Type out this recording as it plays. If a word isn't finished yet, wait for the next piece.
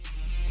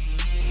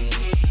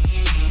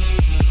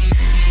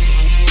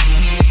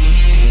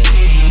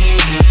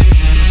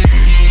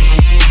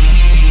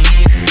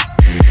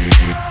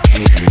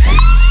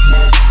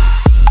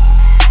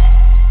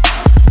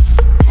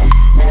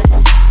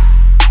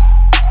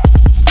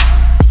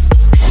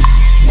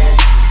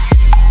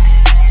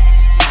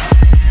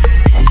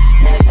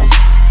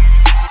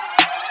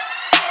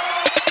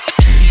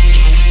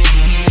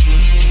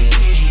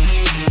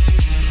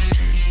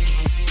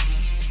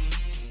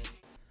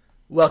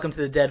Welcome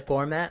to the Dead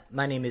Format.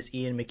 My name is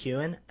Ian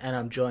McEwen, and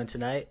I'm joined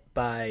tonight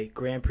by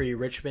Grand Prix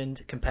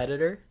Richmond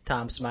competitor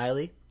Tom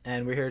Smiley,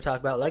 and we're here to talk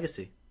about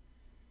Legacy.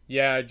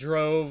 Yeah, I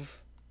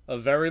drove a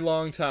very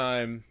long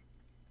time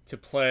to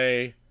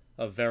play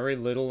a very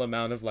little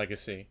amount of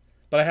Legacy.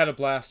 But I had a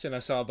blast and I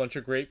saw a bunch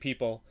of great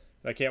people,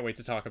 and I can't wait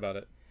to talk about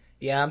it.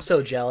 Yeah, I'm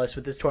so jealous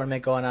with this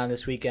tournament going on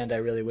this weekend. I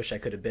really wish I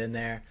could have been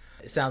there.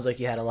 It sounds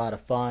like you had a lot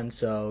of fun,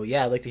 so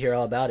yeah, I'd like to hear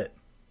all about it.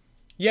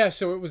 Yeah,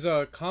 so it was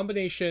a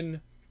combination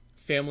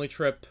family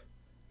trip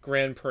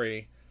Grand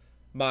Prix.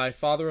 My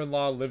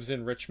father-in-law lives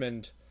in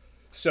Richmond,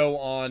 so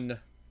on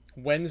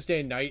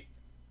Wednesday night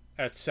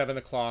at 7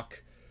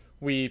 o'clock,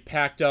 we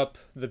packed up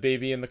the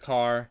baby in the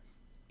car,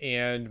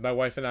 and my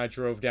wife and I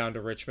drove down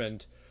to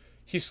Richmond.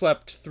 He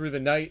slept through the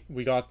night.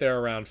 We got there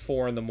around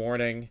 4 in the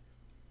morning.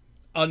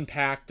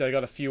 Unpacked, I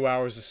got a few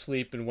hours of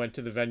sleep and went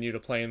to the venue to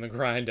play in the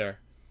grinder.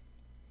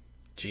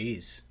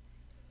 Jeez.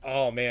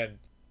 Oh man,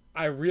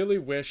 I really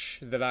wish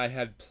that I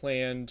had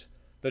planned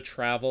the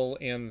travel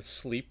and the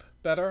sleep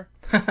better.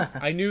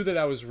 I knew that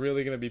I was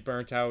really going to be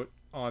burnt out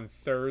on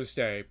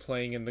Thursday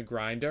playing in the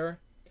grinder,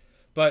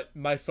 but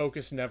my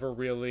focus never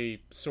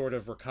really sort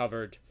of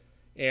recovered,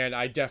 and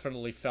I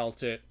definitely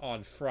felt it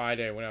on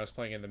Friday when I was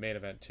playing in the main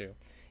event too.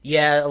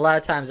 Yeah, a lot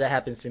of times that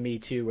happens to me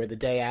too, where the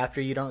day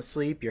after you don't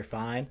sleep, you're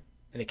fine,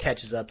 and it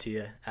catches up to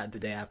you at the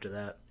day after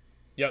that.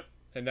 Yep,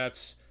 and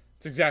that's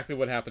exactly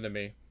what happened to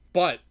me.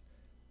 But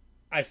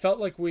I felt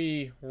like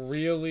we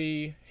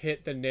really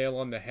hit the nail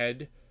on the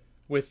head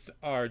with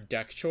our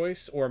deck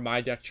choice, or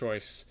my deck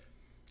choice.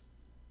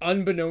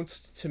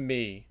 Unbeknownst to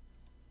me,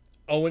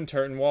 Owen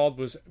Turtenwald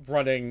was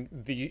running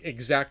the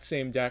exact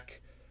same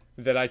deck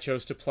that I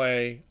chose to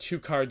play, 2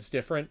 cards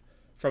different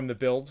from the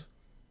build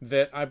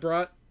that I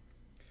brought.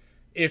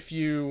 If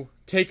you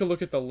take a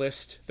look at the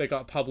list that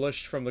got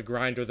published from the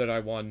grinder that I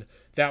won,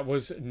 that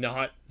was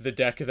not the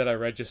deck that I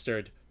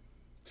registered.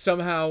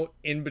 Somehow,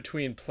 in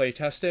between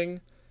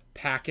playtesting,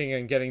 packing,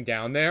 and getting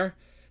down there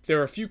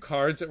were a few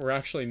cards that were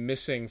actually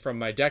missing from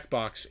my deck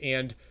box,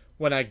 and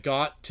when I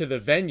got to the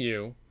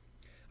venue,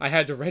 I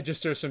had to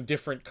register some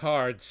different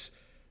cards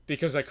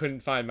because I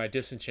couldn't find my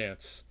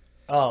disenchants.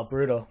 Oh,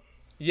 brutal.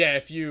 Yeah,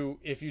 if you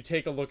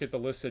take a look at the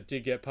list that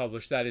did get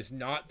published, that is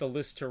not the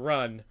list to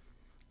run.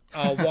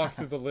 I'll walk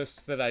through the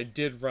lists that I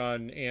did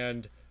run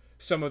and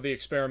some of the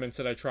experiments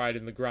that I tried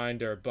in the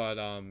grinder, but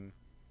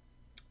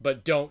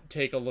don't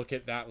take a look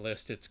at that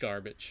list. It's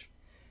garbage.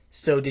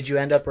 So did you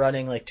end up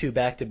running like 2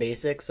 back to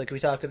basics like we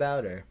talked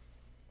about, or?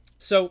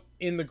 So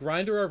in the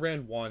grinder I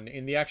ran 1.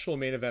 In the actual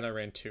main event I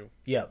ran 2.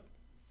 Yep.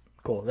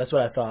 Cool. That's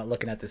what I thought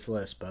looking at this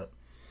list, but.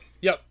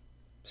 Yep.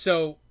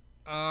 So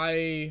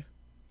I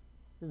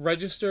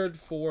registered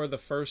for the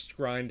first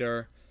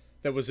grinder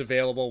that was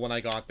available when I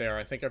got there.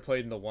 I think I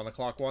played in the 1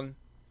 o'clock one.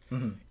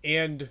 Mm-hmm.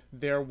 And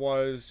there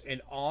was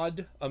an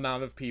odd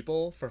amount of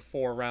people for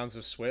 4 rounds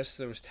of Swiss.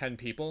 There was 10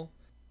 people.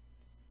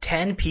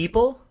 10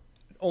 people?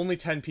 Only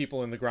 10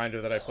 people in the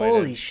grinder that I played in.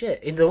 Holy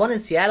shit. In the one in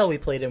Seattle we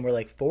played in were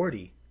like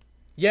 40.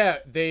 Yeah,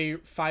 they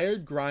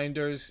fired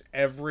grinders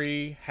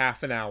every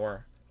half an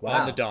hour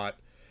on the dot.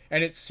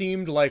 And it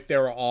seemed like they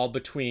were all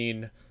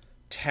between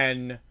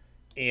 10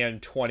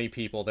 and 20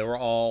 people. They were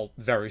all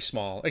very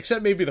small,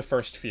 except maybe the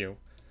first few.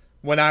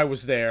 When I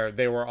was there,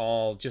 they were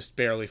all just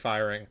barely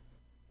firing.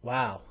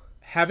 Wow.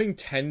 Having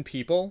 10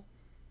 people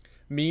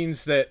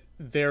means that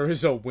there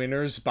is a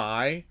winner's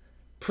bye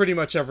pretty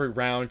much every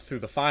round through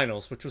the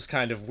finals, which was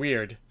kind of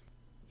weird.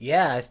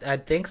 Yeah,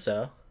 I'd think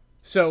so.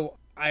 So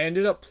I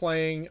ended up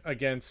playing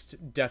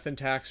against Death and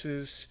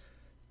Taxes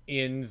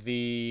in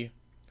the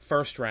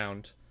first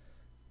round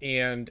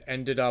and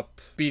ended up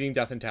beating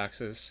Death and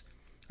Taxes.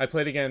 I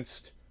played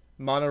against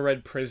Mono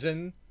Red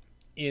Prison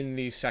in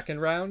the second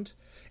round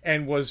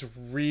and was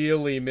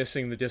really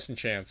missing the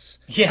disenchants.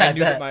 Yeah, I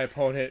knew that my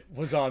opponent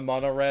was on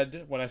Mono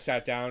Red when I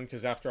sat down,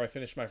 because after I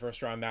finished my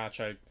first round match,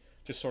 I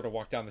just sort of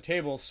walked down the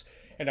tables,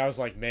 and I was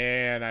like,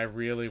 man, I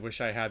really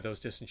wish I had those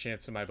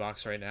disenchants in my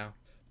box right now.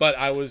 But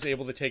I was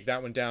able to take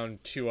that one down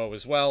 2-0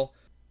 as well.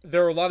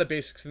 There are a lot of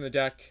basics in the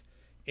deck,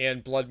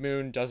 and Blood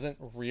Moon doesn't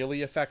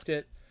really affect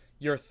it.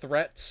 Your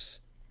threats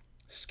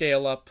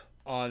scale up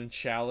on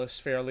Chalice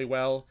fairly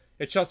well.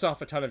 It shuts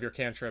off a ton of your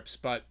cantrips,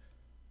 but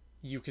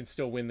you can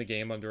still win the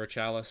game under a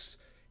Chalice,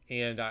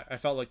 and I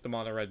felt like the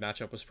Mono Red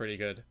matchup was pretty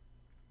good.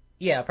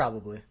 Yeah,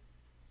 probably.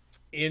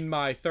 In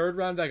my third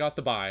round, I got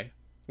the bye,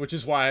 which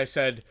is why I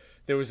said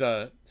there was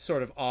a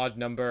sort of odd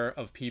number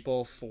of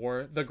people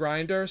for the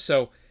grinder.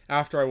 So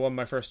after I won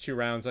my first 2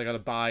 rounds, I got a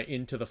bye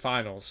into the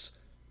finals.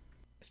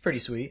 It's pretty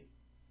sweet.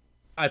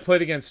 I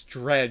played against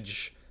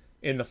Dredge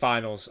in the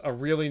finals, a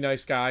really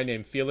nice guy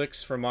named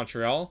Felix from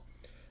Montreal.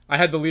 I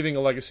had the Leaving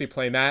a Legacy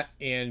playmat,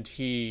 and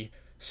he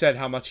said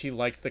how much he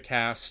liked the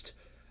cast.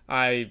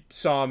 I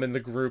saw him in the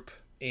group,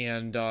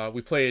 and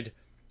we played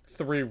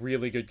 3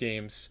 really good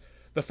games.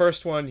 The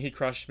first one, he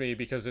crushed me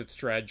because it's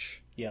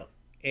Dredge. Yep.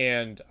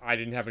 And I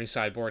didn't have any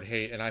sideboard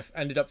hate, and I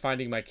ended up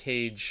finding my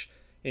cage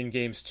in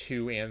games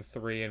 2 and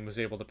 3 and was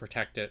able to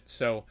protect it.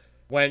 So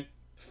went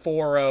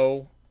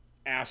 4-0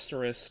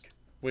 asterisk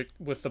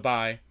with the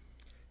buy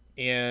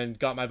and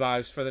got my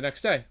buys for the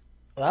next day.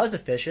 Well, that was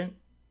efficient.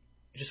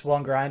 Just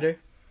one grinder.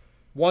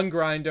 One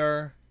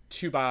grinder,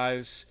 two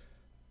buys.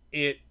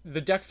 The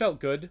deck felt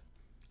good.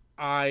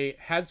 I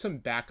had some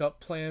backup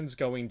plans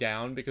going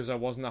down because I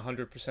wasn't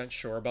 100%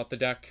 sure about the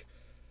deck,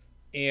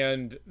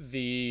 and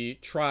the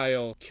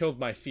trial killed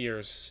my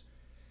fears.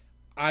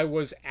 I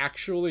was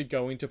actually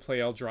going to play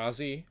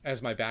Eldrazi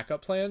as my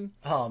backup plan.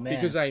 Oh, man.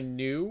 Because I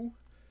knew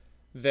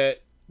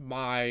that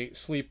my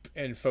sleep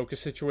and focus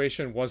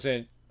situation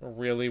wasn't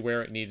really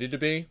where it needed to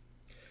be.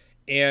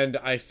 And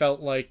I felt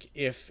like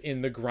if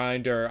in the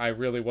grinder I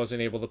really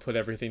wasn't able to put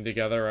everything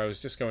together, I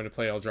was just going to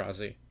play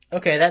Eldrazi.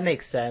 Okay, that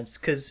makes sense,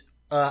 because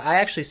I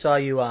actually saw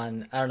you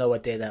on, I don't know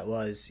what day that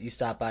was. You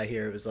stopped by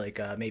here. It was like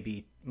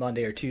maybe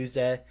Monday or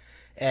Tuesday.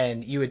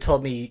 And you had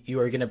told me you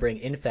were going to bring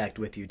Infect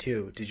with you,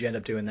 too. Did you end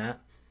up doing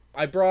that?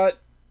 I brought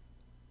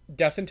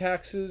Death and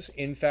Taxes,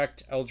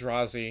 Infect,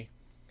 Eldrazi,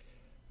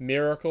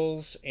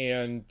 Miracles,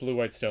 and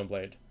Blue-White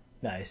Stoneblade.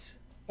 Nice.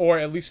 Or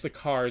at least the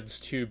cards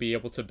to be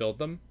able to build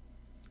them.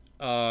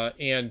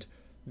 And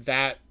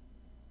that...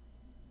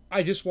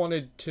 I just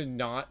wanted to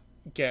not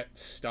get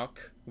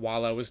stuck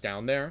while I was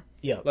down there.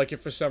 Yeah. Like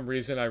if for some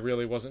reason I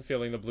really wasn't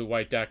feeling the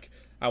blue-white deck,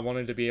 I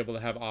wanted to be able to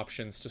have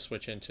options to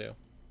switch into.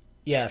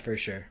 Yeah, for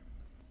sure.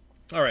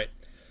 All right.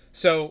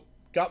 So,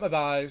 got my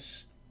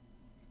buys,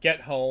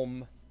 get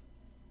home,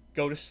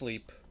 go to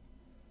sleep,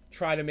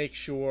 try to make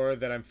sure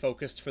that I'm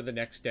focused for the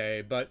next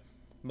day, but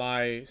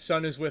my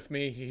son is with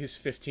me. He's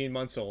 15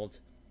 months old,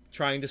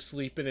 trying to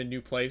sleep in a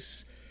new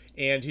place,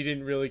 and he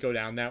didn't really go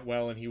down that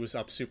well, and he was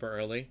up super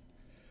early.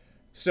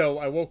 So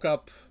I woke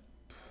up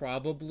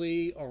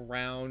probably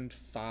around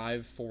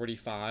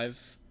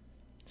 5:45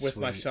 with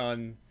my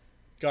son,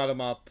 got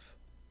him up,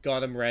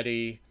 got him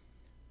ready,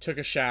 took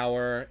a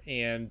shower,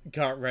 and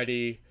got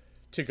ready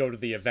to go to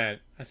the event.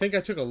 I think I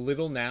took a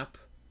little nap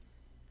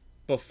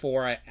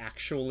before I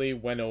actually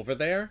went over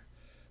there,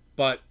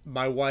 but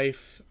my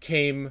wife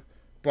came,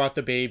 brought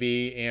the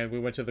baby, and we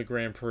went to the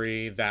Grand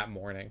Prix that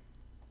morning.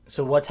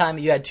 So what time?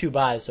 You had two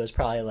buys, so it's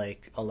probably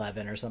like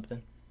 11 or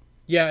something.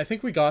 Yeah, I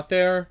think we got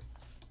there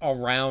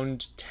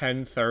around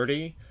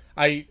 10:30.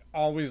 I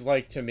always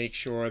like to make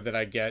sure that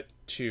I get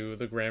to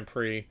the Grand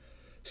Prix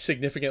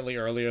significantly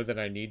earlier than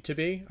I need to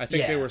be. I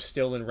think they were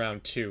still in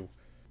round 2.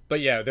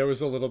 But yeah, there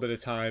was a little bit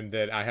of time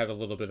that I had a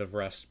little bit of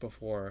rest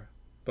before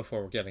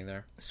we're getting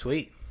there.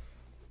 Sweet.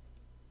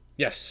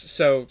 Yes,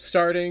 so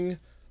starting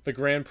the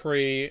Grand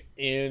Prix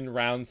in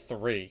round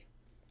 3.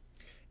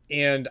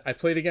 And I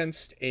played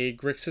against a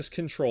Grixis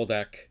control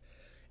deck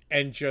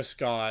and just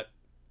got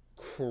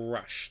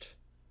crushed.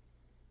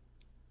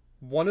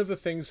 One of the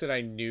things that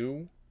I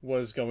knew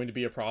was going to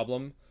be a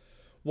problem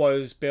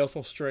was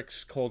Baleful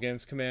Strix,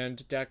 Kolaghan's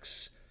Command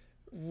decks.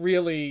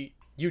 Really,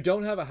 you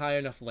don't have a high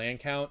enough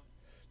land count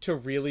to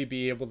really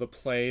be able to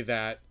play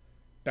that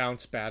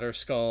Bounce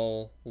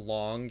Batterskull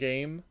long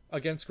game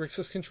against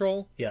Grixis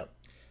control. Yep.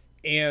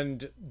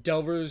 And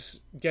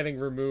Delver's getting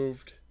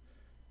removed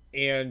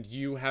and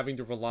you having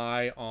to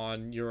rely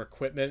on your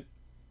equipment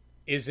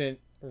isn't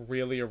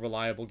really a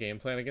reliable game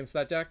plan against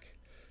that deck.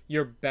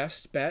 Your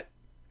best bet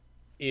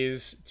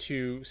is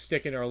to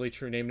stick an early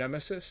True Name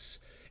Nemesis,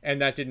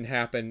 and that didn't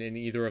happen in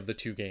either of the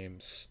two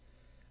games.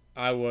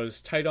 I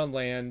was tight on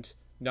land,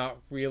 not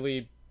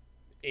really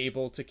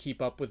able to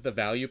keep up with the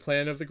value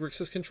plan of the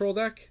Grixis control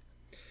deck,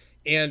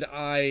 and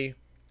I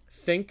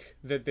think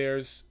that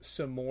there's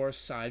some more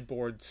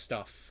sideboard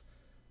stuff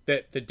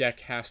that the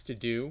deck has to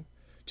do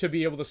to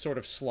be able to sort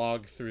of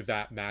slog through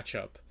that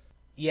matchup.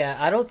 Yeah,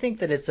 I don't think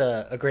that it's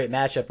a great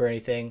matchup or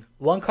anything.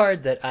 One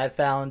card that I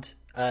found,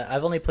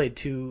 I've only played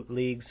 2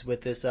 leagues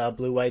with this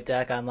blue-white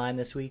deck online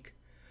this week,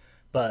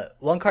 but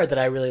one card that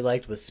I really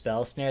liked was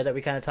Spell Snare that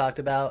we kind of talked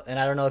about, and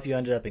I don't know if you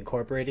ended up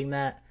incorporating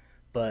that,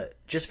 but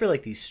just for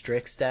like these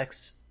Strix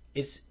decks,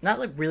 it's not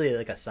like really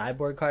like a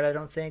sideboard card, I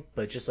don't think,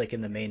 but just like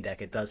in the main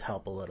deck, it does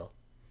help a little.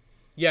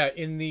 Yeah,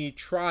 in the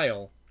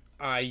trial,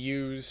 I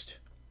used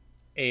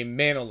a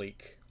Mana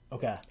Leak.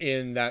 Okay.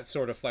 In that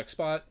sort of flex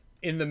spot.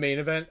 In the main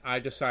event, I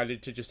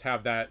decided to just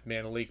have that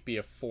Mana Leak be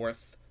a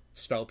 4th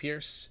Spell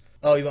Pierce.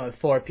 Oh, you went with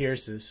 4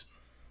 Pierces.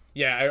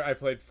 Yeah, I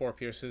played 4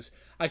 Pierces.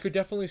 I could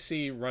definitely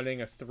see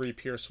running a 3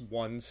 Pierce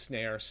 1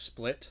 Snare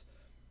split,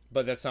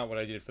 but that's not what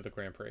I did for the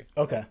Grand Prix.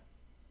 Okay.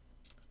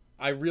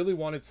 I really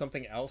wanted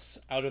something else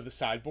out of the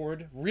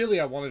sideboard.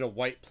 Really, I wanted a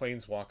white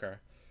Planeswalker.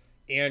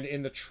 And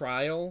in the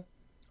trial,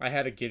 I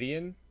had a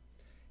Gideon,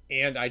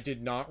 and I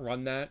did not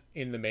run that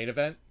in the main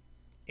event.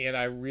 And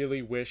I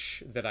really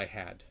wish that I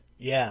had.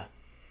 Yeah.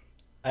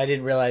 I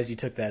didn't realize you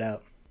took that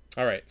out.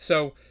 All right.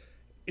 So,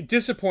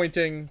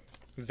 disappointing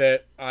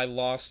that I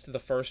lost the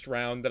first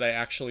round that I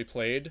actually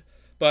played.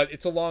 But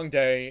it's a long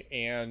day,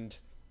 and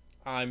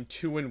I'm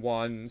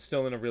 2-1,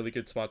 still in a really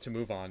good spot to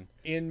move on.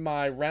 In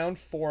my round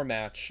 4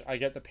 match, I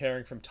get the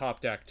pairing from Top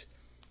Decked.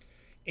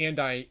 And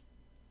I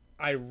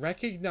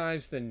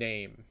recognize the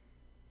name,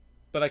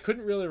 but I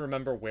couldn't really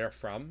remember where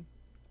from.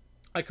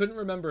 I couldn't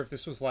remember if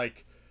this was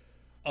like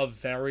a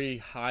very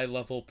high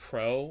level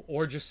pro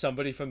or just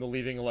somebody from the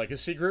Leaving a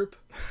Legacy group.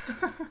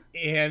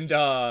 And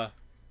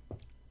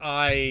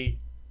I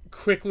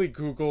quickly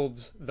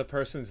Googled the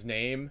person's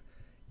name,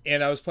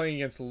 and I was playing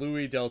against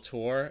Louis Del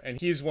Tore, and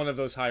he's one of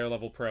those higher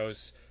level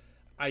pros.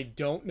 I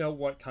don't know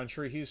what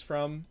country he's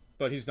from,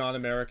 but he's not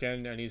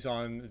American, and he's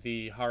on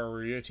the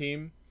Haruya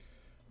team.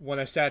 When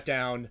I sat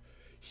down,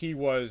 he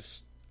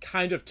was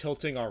kind of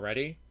tilting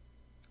already.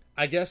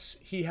 I guess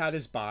he had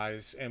his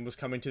buys and was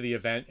coming to the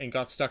event and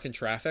got stuck in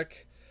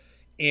traffic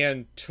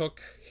and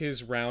took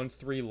his round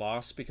 3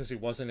 loss because he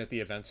wasn't at the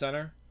event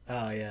center.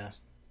 Oh, yeah.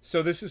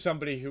 So this is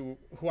somebody who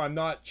I'm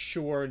not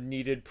sure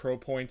needed pro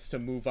points to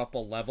move up a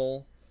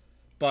level,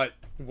 but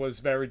was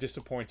very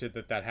disappointed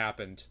that that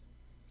happened.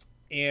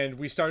 And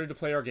we started to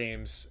play our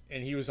games,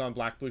 and he was on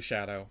Black Blue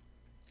Shadow.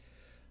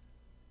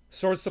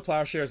 Swords to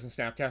Plowshares and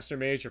Snapcaster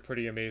Mage are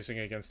pretty amazing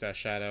against Death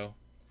Shadow.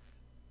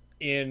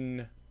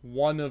 In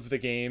one of the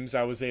games,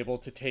 I was able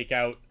to take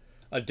out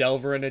a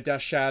Delver and a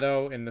Death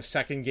Shadow. In the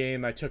second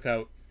game, I took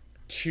out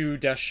 2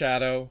 Death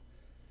Shadow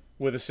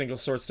with a single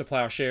Swords to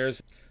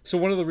Plowshares. So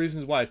one of the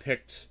reasons why I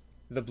picked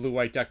the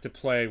blue-white deck to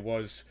play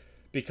was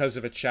because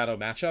of its Shadow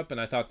matchup, and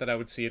I thought that I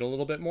would see it a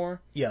little bit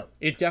more. Yep.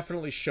 It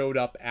definitely showed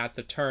up at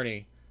the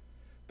tourney,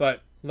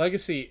 but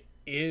Legacy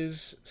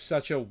is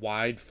such a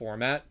wide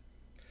format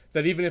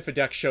that even if a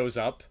deck shows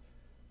up,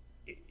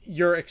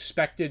 your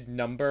expected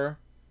number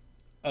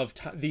of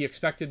the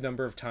expected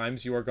number of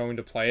times you are going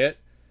to play it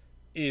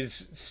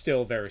is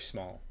still very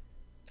small.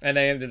 And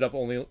I ended up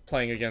only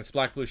playing against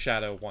Black Blue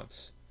Shadow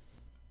once.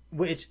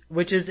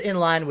 Which is in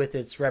line with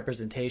its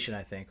representation,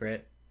 I think,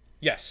 right?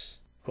 Yes.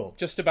 Cool.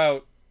 Just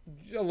about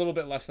a little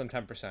bit less than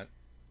 10%.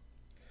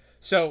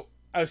 So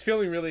I was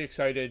feeling really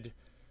excited.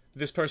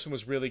 This person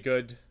was really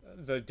good.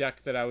 The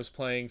deck that I was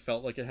playing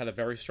felt like it had a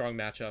very strong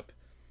matchup,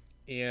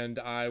 and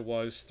I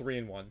was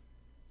 3-1.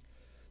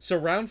 So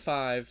round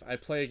 5, I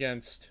play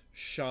against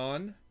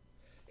Sean,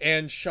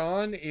 and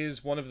Sean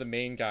is one of the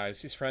main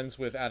guys. He's friends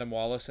with Adam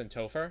Wallace and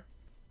Topher.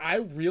 I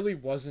really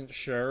wasn't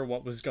sure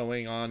what was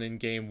going on in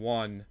game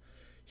 1.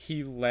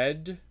 He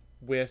led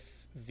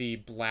with the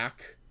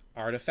black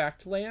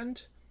artifact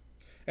land,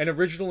 and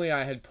originally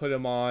I had put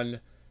him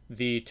on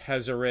the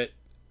Tezzeret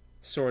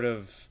sort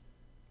of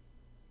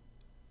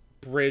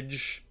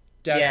bridge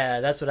deck.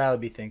 Yeah, that's what I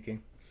would be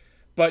thinking.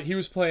 But he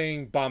was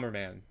playing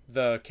Bomberman,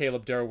 the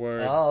Caleb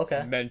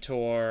Durward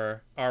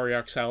Mentor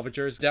Ariarch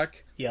Salvagers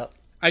deck. Yep.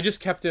 I just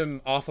kept him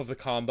off of the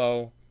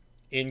combo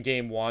in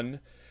game 1.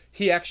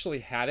 He actually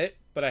had it,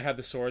 but I had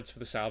the swords for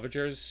the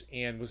Salvagers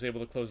and was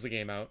able to close the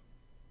game out.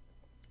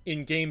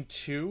 In game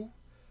 2,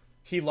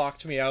 he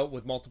locked me out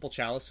with multiple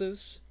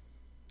chalices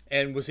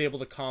and was able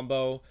to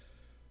combo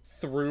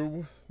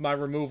through my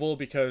removal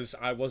because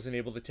I wasn't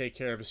able to take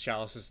care of his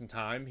chalices in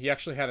time. He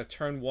actually had a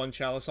turn 1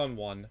 chalice on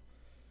 1,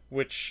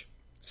 which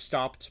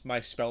stopped my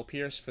Spell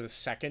Pierce for the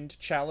second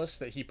chalice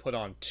that he put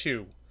on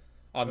 2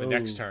 on the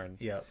next turn.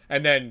 Yep.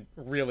 And then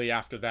really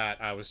after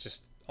that, I was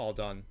just all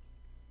done.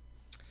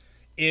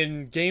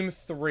 In game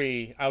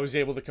 3, I was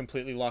able to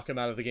completely lock him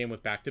out of the game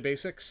with Back to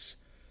Basics.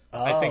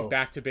 Oh. I think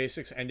Back to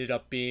Basics ended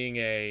up being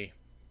a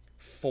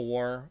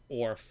 4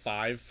 or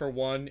 5 for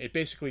 1. It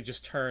basically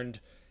just turned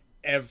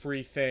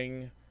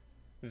everything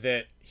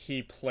that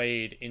he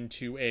played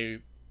into a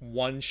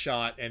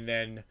one-shot, and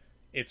then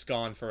it's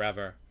gone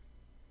forever.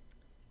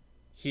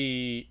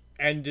 He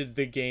ended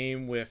the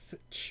game with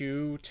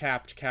 2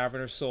 tapped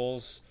Cavernous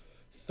Souls,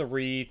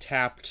 3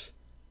 tapped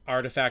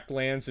Artifact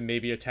Lands, and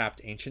maybe a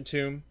tapped Ancient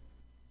Tomb.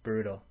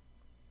 Brutal.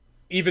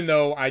 Even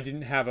though I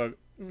didn't have a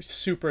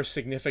super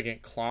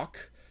significant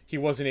clock, he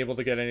wasn't able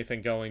to get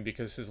anything going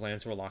because his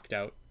lands were locked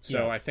out.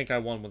 So yeah. I think I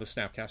won with a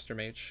Snapcaster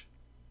Mage.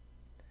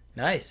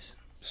 Nice.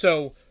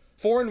 So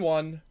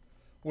 4-1.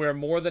 We're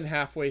more than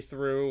halfway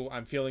through.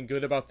 I'm feeling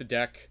good about the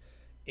deck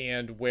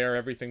and where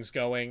everything's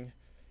going.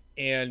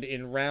 And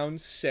in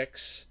round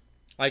 6,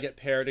 I get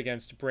paired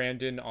against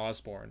Brandon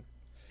Osborne.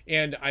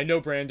 And I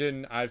know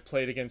Brandon. I've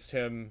played against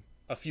him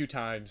a few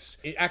times.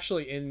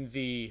 Actually, in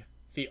the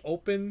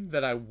Open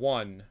that I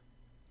won,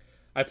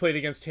 I played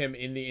against him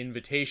in the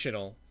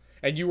Invitational.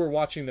 And you were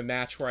watching the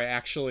match where I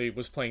actually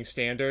was playing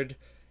Standard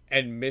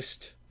and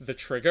missed the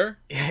trigger.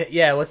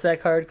 Yeah, what's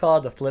that card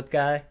called? The flip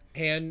guy?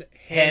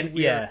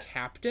 Handweir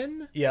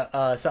Captain?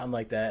 Yeah, something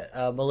like that.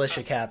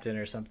 Militia Captain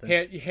or something.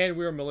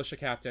 Handweir Militia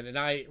Captain, and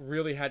I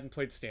really hadn't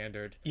played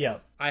Standard. Yeah.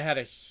 I had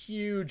a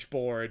huge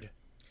board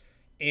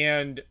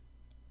and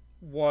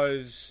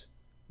was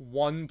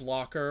 1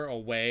 blocker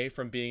away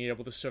from being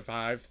able to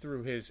survive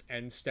through his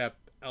end step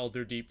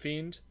Elder Deep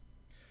Fiend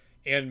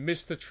and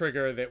missed the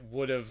trigger that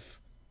would have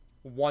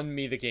won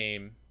me the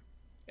game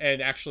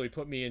and actually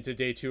put me into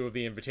day 2 of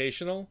the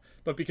Invitational.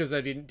 But because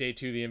I didn't day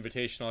 2 the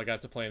Invitational, I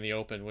got to play in the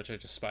Open, which I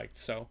just spiked.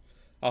 So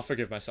I'll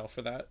forgive myself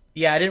for that.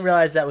 Yeah, I didn't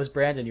realize that was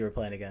Brandon you were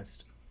playing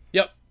against.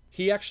 Yep.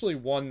 He actually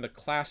won the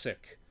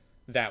Classic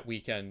that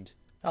weekend.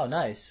 Oh,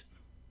 nice.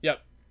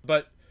 Yep.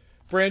 But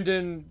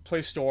Brandon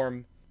plays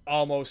Storm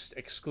almost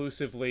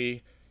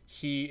exclusively.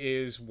 He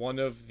is one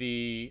of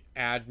the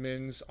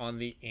admins on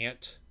the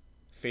Ant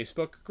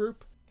Facebook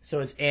group. So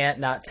it's Ant,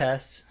 not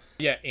Tess.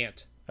 Yeah,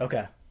 Ant.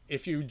 Okay.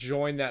 If you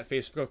join that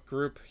Facebook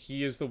group,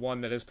 he is the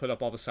one that has put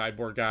up all the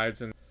sideboard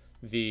guides and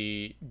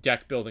the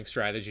deck building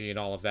strategy and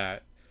all of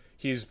that.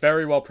 He's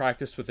very well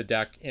practiced with the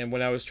deck, and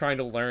when I was trying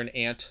to learn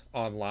Ant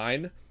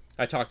online,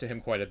 I talked to him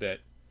quite a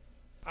bit.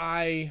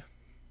 I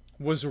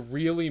was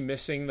really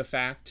missing the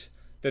fact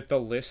that the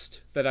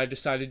list that I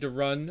decided to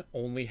run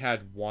only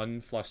had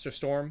one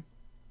Flusterstorm.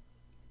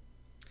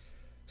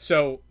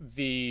 So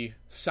the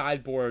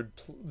sideboard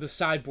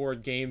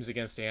games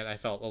against Ant I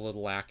felt a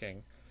little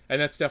lacking. And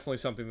that's definitely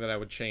something that I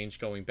would change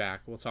going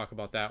back. We'll talk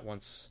about that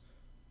once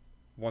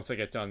I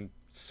get done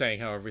saying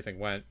how everything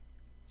went.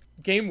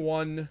 Game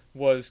 1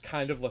 was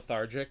kind of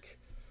lethargic.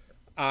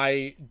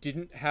 I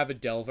didn't have a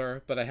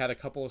Delver, but I had a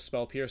couple of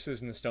Spell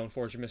Pierces and the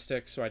Stoneforge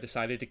Mystic, so I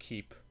decided to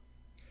keep.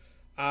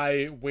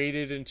 I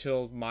waited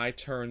until my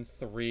turn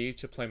 3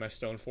 to play my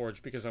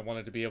Stoneforge because I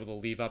wanted to be able to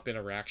leave up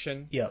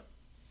interaction. Yep.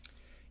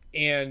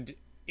 And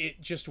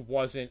it just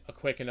wasn't a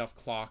quick enough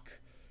clock.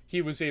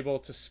 He was able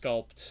to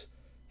sculpt,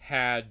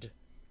 had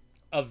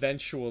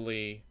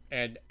eventually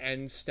an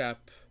end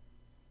step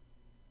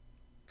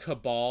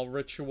Cabal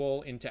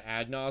Ritual into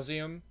Ad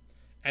Nauseam,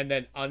 and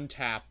then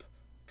untap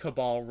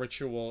Cabal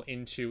Ritual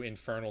into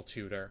Infernal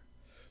Tutor.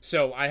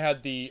 So I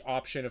had the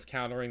option of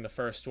countering the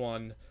first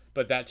one,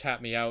 but that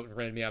tapped me out and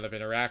ran me out of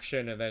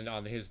interaction, and then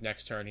on his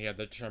next turn he had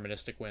the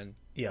deterministic win.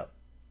 Yep.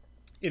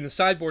 In the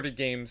sideboarded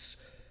games,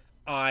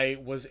 I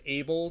was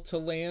able to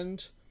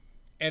land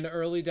an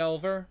early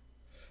Delver,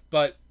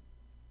 but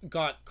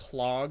got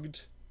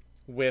clogged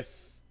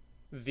with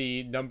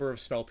the number of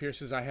Spell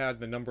Pierces I had,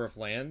 the number of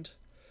land.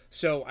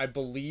 So I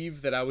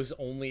believe that I was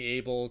only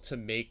able to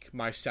make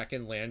my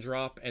second land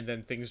drop, and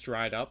then things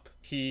dried up.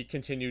 He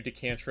continued to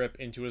cantrip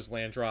into his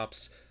land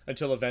drops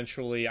until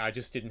eventually I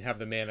just didn't have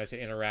the mana to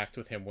interact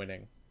with him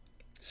winning.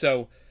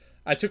 So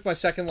I took my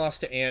second loss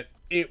to Ant.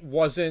 It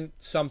wasn't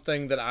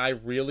something that I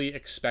really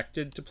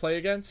expected to play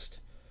against,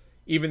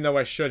 even though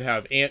I should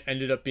have. Ant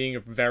ended up being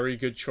a very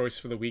good choice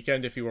for the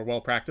weekend if you were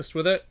well practiced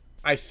with it.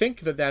 I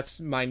think that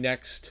that's my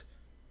next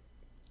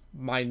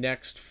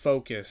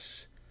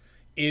focus,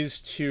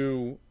 is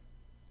to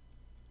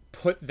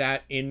put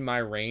that in my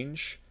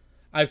range.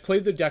 I've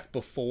played the deck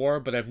before,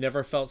 but I've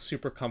never felt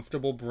super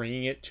comfortable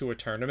bringing it to a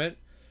tournament,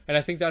 and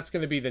I think that's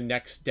going to be the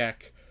next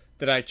deck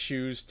that I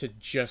choose to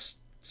just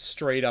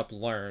straight up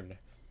learn.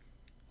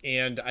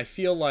 And I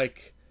feel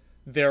like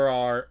there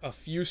are a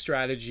few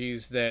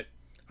strategies that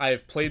I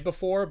have played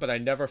before, but I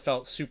never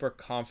felt super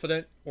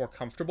confident or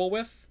comfortable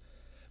with,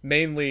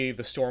 mainly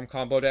the Storm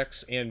combo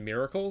decks and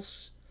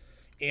Miracles,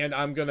 and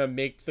I'm going to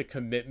make the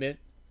commitment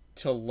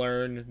to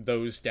learn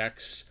those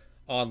decks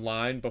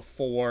online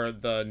before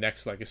the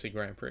next Legacy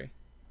Grand Prix.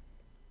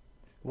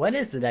 When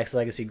is the next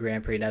Legacy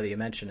Grand Prix, now that you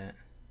mention it?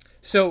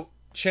 So,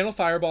 Channel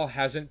Fireball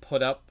hasn't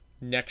put up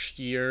next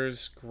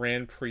year's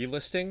Grand Prix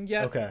listing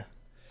yet. Okay.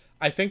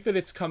 I think that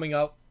it's coming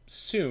up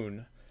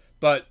soon,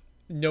 but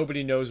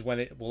nobody knows when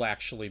it will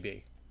actually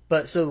be.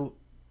 But so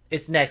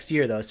it's next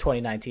year, though. It's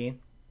 2019?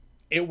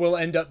 It will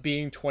end up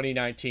being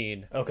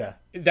 2019. Okay.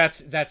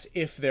 That's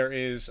if there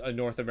is a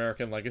North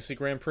American Legacy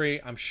Grand Prix.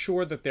 I'm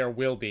sure that there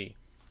will be,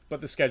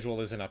 but the schedule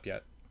isn't up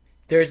yet.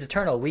 There's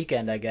Eternal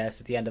Weekend, I guess,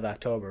 at the end of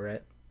October,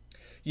 right?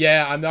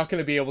 Yeah, I'm not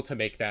going to be able to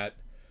make that.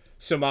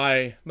 So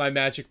my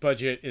Magic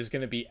budget is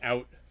going to be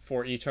out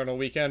for Eternal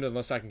Weekend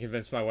unless I can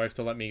convince my wife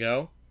to let me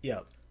go.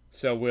 Yep.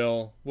 So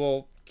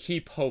we'll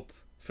keep hope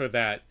for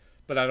that,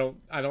 but I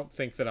don't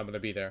think that I'm going to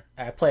be there.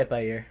 All right, play it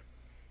by ear.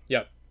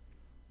 Yep.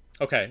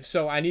 Okay,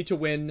 so I need to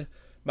win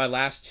my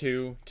last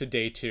two to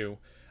day 2.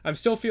 I'm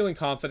still feeling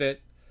confident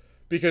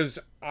because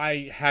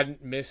I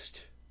hadn't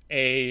missed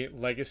a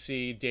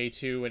Legacy day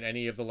 2 in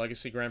any of the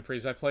Legacy Grand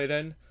Prix I played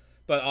in,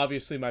 but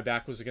obviously my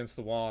back was against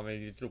the wall and I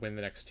needed to win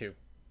the next 2.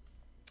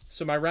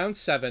 So my round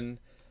 7,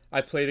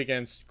 I played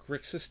against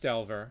Grixis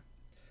Delver,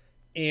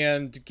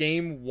 and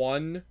game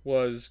 1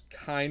 was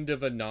kind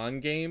of a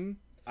non-game.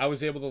 I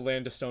was able to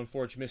land a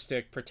Stoneforge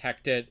Mystic,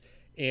 protect it,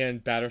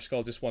 and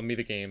Batterskull just won me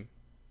the game.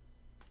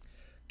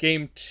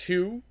 Game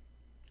 2,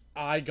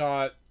 I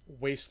got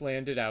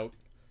Wastelanded out.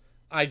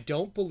 I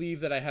don't believe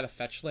that I had a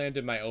fetch land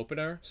in my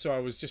opener, so I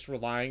was just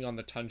relying on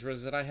the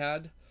Tundras that I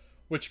had,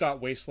 which got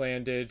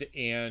Wastelanded,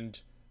 and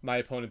my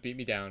opponent beat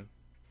me down.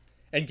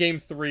 And Game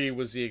 3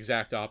 was the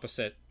exact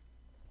opposite.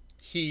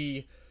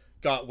 He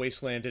got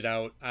Wastelanded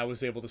out, I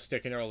was able to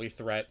stick an early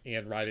threat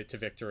and ride it to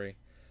victory.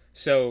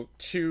 So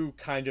 2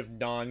 kind of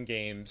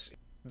non-games,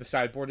 the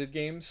sideboarded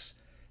games,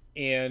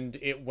 and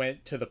it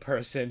went to the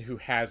person who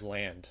had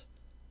land.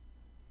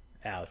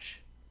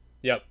 Ouch.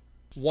 Yep.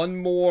 One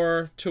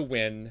more to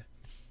win.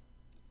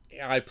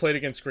 I played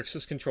against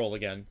Grixis Control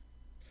again.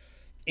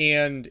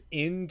 And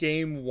in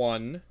game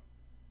 1,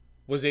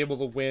 was able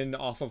to win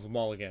off of a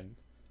mulligan.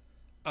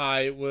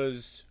 I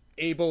was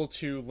able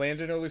to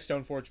land an early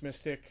Stoneforge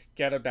Mystic,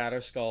 get a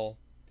Batterskull,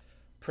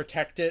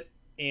 protect it,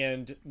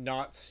 and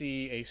not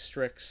see a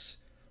Strix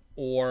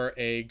or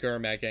a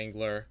Gurmag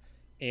Angler,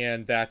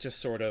 and that just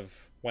sort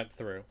of went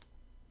through.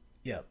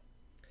 Yep.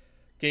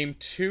 Game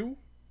 2,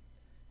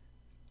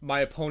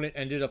 my opponent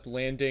ended up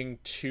landing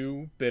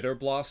 2 Bitter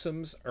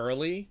Blossoms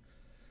early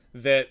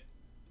that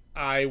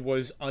I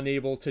was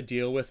unable to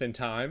deal with in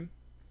time.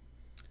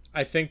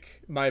 I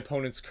think my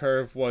opponent's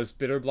curve was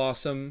Bitter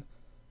Blossom,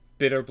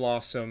 Bitter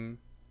Blossom,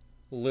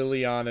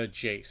 Liliana,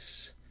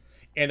 Jace.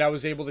 And I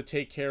was able to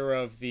take care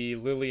of the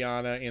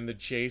Liliana and the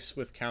Jace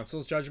with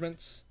Council's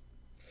Judgments.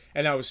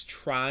 And I was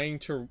trying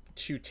to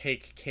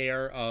take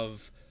care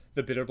of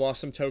the Bitter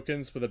Blossom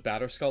tokens with a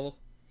Batterskull.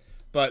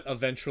 But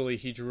eventually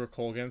he drew a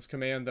Kolaghan's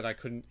command that I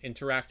couldn't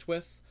interact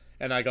with.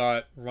 And I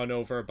got run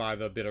over by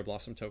the Bitter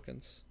Blossom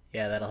tokens.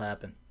 Yeah, that'll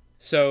happen.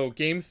 So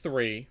game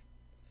 3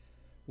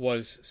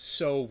 was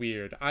so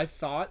weird. I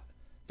thought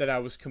that I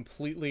was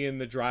completely in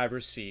the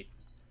driver's seat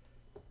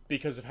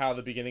because of how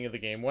the beginning of the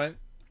game went.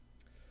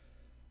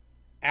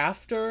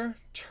 After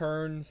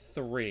turn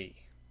 3,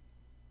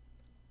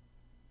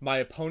 my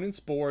opponent's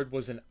board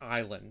was an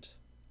island.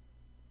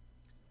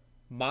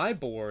 My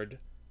board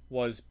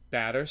was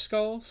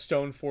Batterskull,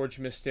 Stoneforge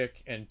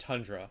Mystic, and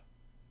Tundra.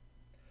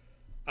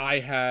 I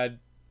had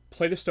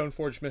played a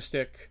Stoneforge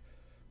Mystic,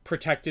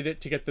 protected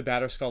it to get the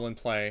Batterskull in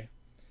play,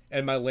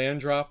 and my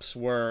land drops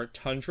were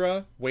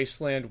Tundra,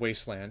 Wasteland,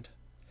 Wasteland.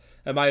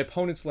 And my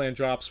opponent's land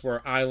drops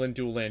were Island,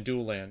 Dual Land,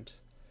 Dual Land.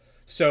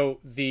 So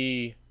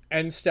the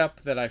end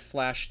step that I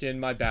flashed in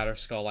my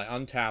Batterskull, I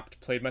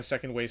untapped, played my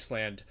second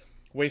Wasteland,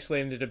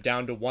 Wastelanded him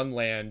down to 1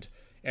 land,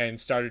 and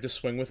started to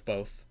swing with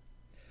both.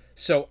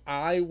 So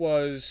I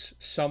was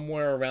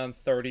somewhere around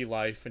 30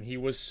 life, and he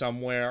was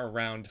somewhere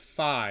around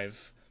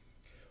 5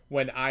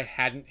 when I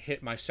hadn't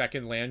hit my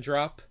second land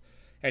drop,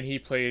 and he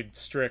played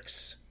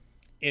Strix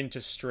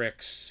into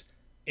Strix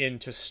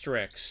into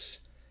Strix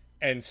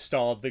and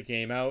stalled the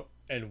game out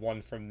and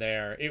won from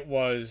there. It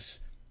was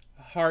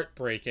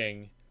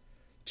heartbreaking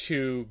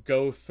to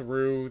go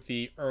through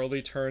the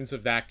early turns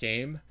of that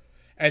game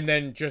and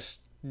then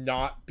just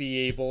not be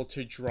able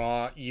to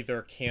draw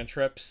either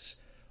cantrips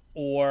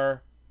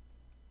or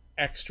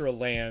extra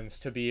lands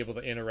to be able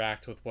to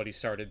interact with what he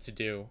started to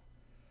do.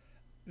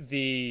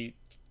 The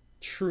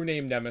True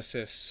Name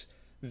Nemesis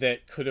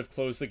that could have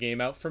closed the game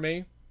out for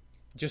me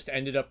just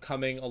ended up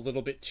coming a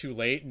little bit too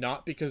late,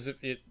 not because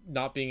of it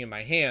not being in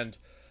my hand,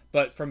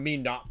 but from me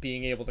not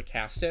being able to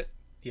cast it.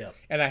 Yeah.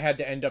 And I had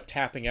to end up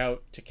tapping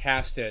out to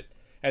cast it,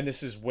 and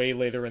this is way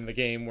later in the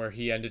game where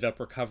he ended up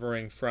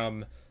recovering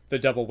from the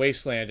double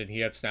Wasteland and he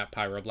had Snap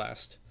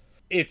Pyroblast.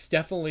 It's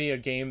definitely a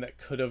game that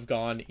could have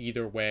gone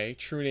either way.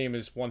 True Name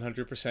is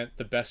 100%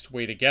 the best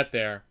way to get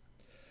there.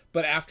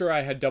 But after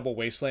I had double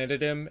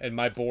Wastelanded him and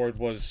my board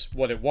was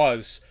what it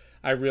was,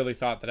 I really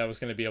thought that I was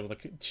going to be able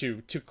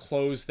to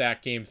close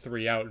that game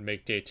 3 out and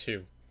make day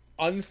 2.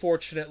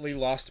 Unfortunately,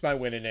 lost my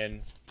winning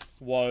in,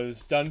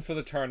 was done for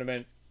the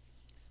tournament,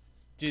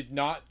 did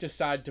not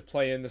decide to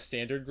play in the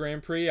Standard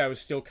Grand Prix. I was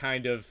still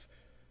kind of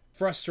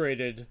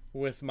frustrated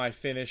with my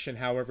finish and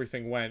how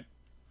everything went.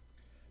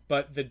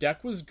 But the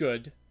deck was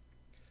good.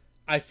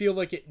 I feel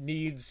like it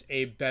needs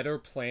a better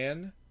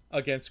plan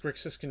against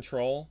Grixis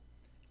Control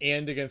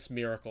and against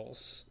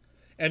Miracles.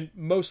 And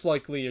most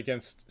likely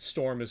against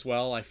Storm as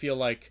well. I feel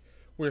like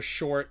we're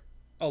short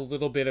a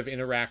little bit of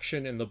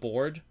interaction in the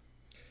board.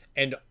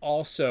 And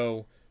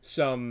also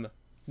some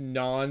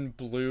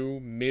non-blue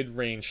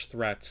mid-range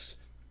threats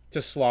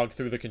to slog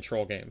through the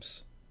control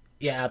games.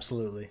 Yeah,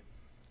 absolutely.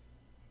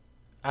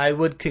 I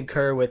would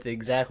concur with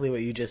exactly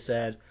what you just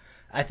said.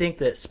 I think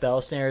that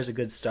Spell Snare is a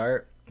good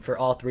start for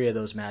all 3 of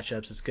those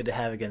matchups. It's good to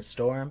have against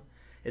Storm.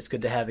 It's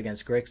good to have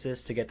against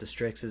Grixis to get the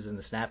Strixes and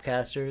the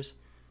Snapcasters.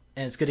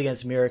 And it's good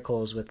against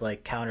Miracles with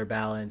like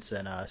Counterbalance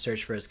and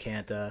Search for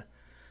Azcanta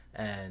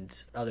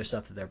and other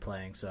stuff that they're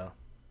playing. So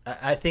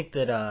I think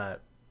that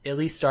at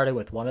least starting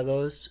with one of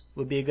those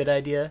would be a good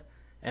idea.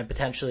 And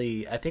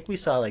potentially, I think we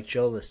saw like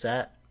Joe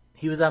Lissette.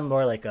 He was on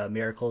more like a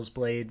Miracles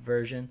Blade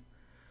version.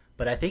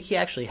 But I think he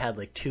actually had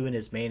like 2 in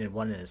his main and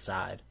 1 in his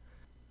side.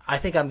 I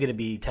think I'm going to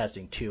be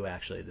testing 2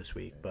 actually this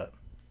week. But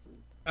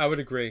I would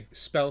agree.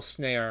 Spell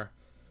Snare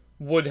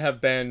would have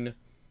been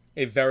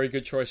a very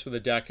good choice for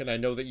the deck, and I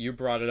know that you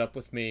brought it up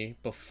with me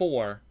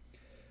before.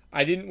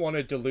 I didn't want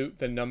to dilute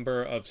the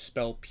number of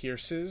Spell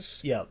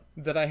Pierces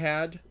that I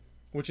had,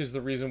 which is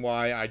the reason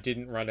why I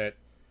didn't run it.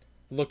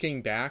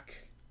 Looking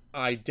back,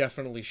 I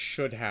definitely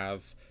should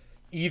have,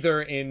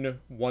 either in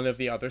one of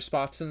the other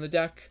spots in the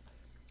deck,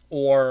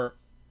 or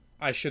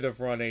I should have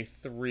run a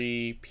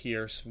 3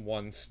 Pierce,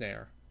 1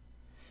 Snare.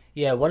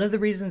 Yeah, one of the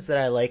reasons that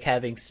I like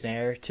having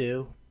Snare,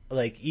 too,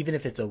 like, even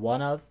if it's a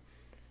one-of,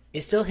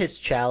 it still hits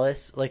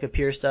Chalice like a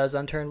Pierce does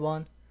on turn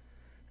 1.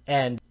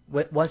 And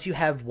once you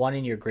have 1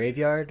 in your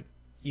graveyard,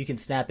 you can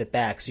snap it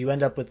back. So you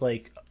end up with,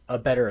 like, a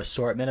better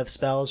assortment of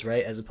spells,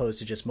 right? As opposed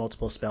to just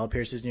multiple Spell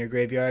Pierces in your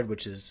graveyard,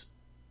 which is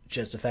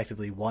just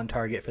effectively 1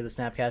 target for the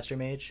Snapcaster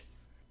Mage.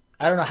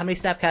 I don't know, how many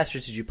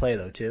Snapcasters did you play,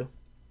 though, 2?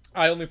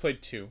 I only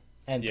played 2.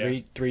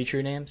 And three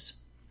True Names?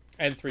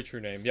 And 3 True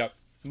Name, yep.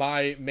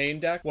 My main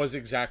deck was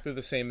exactly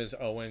the same as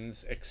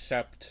Owen's,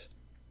 except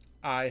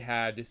I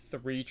had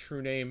 3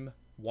 True Name,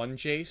 1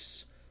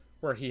 Jace,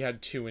 where he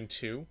had 2 and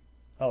 2.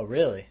 Oh,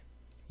 really?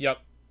 Yep.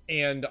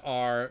 and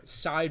our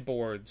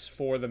sideboards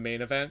for the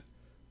main event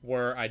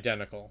were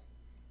identical.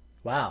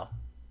 Wow.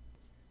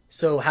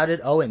 So how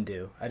did Owen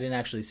do? I didn't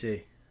actually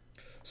see.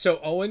 So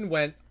Owen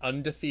went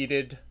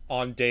undefeated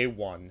on day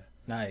one.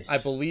 Nice. I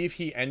believe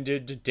he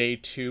ended day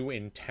two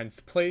in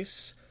 10th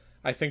place.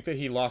 I think that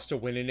he lost a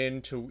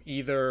win-in to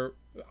either...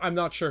 I'm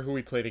not sure who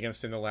he played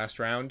against in the last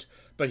round,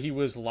 but he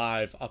was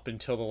live up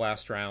until the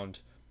last round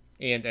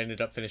and ended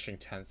up finishing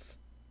 10th.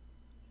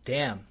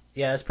 Damn.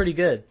 Yeah, that's pretty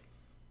good.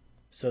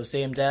 So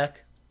same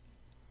deck?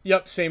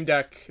 Yep, same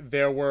deck.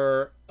 There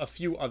were a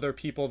few other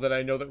people that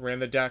I know that ran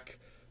the deck.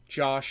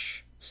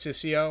 Josh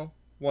Sissio,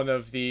 one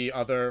of the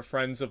other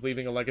friends of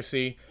Leaving a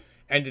Legacy,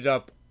 ended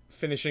up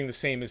finishing the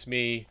same as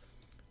me.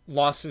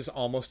 Losses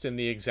almost in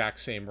the exact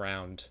same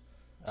round.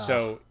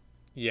 So,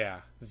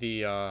 yeah,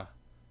 the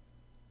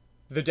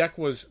deck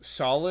was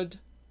solid,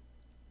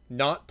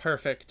 not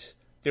perfect.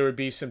 There would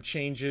be some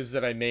changes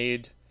that I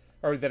made,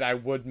 or that I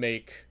would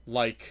make,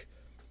 like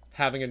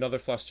having another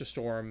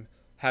Flusterstorm,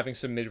 having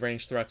some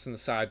mid-range threats in the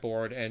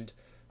sideboard, and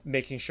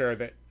making sure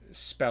that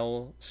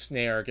Spell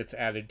Snare gets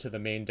added to the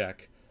main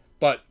deck.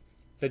 But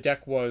the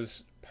deck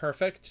was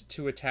perfect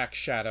to attack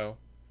Shadow,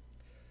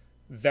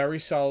 very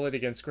solid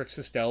against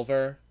Grixis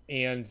Delver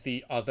and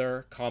the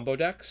other combo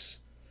decks.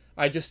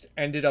 I just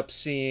ended up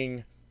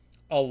seeing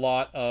a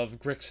lot of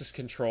Grixis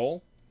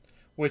Control,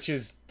 which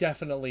is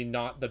definitely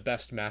not the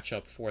best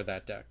matchup for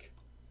that deck.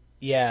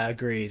 Yeah,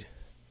 agreed.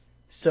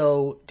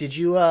 So did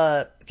you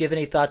give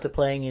any thought to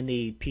playing in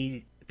the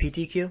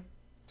PTQ?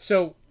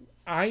 So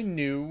I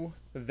knew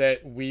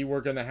that we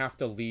were going to have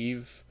to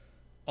leave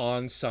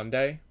on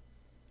Sunday,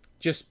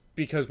 just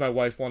because my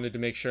wife wanted to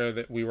make sure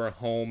that we were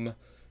home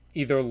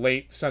either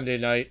late Sunday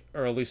night,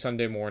 early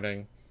Sunday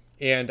morning,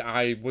 and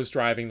I was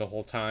driving the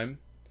whole time.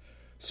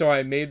 So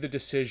I made the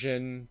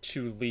decision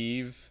to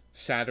leave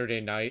Saturday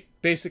night,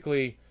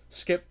 basically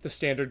skip the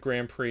standard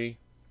Grand Prix,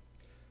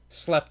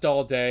 slept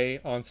all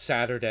day on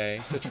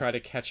Saturday to try to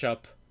catch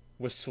up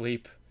with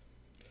sleep,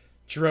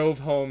 drove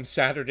home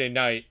Saturday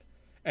night,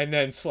 and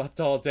then slept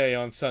all day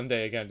on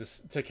Sunday again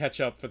to catch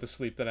up for the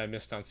sleep that I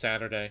missed on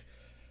Saturday.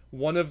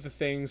 One of the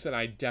things that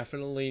I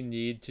definitely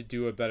need to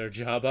do a better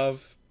job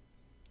of,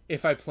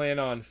 if I plan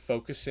on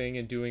focusing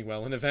and doing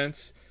well in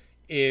events,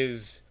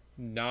 is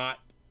not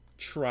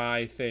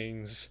try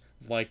things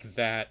like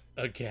that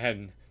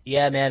again.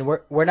 Yeah, man,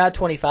 we're not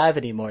 25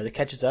 anymore. That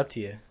catches up to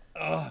you.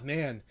 Oh,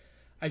 man.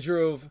 I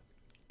drove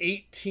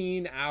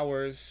 18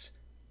 hours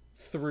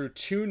through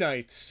 2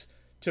 nights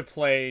to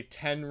play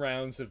 10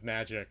 rounds of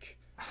Magic.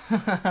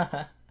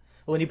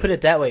 When you put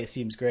it that way, it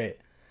seems great.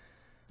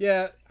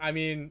 Yeah, I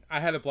mean, I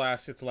had a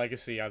blast. It's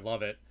Legacy. I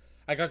love it.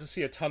 I got to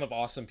see a ton of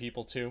awesome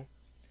people, too.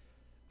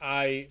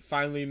 I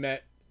finally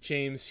met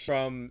James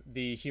from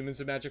the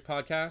Humans of Magic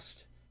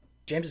podcast.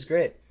 James is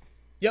great.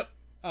 Yep.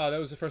 That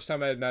was the first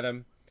time I had met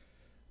him.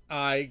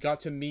 I got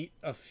to meet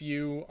a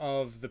few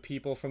of the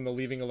people from the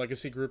Leaving a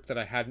Legacy group that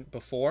I hadn't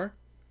before.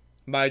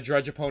 My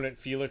Dredge opponent,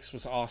 Felix,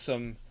 was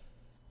awesome.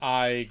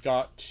 I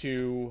got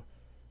to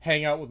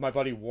hang out with my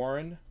buddy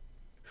Warren,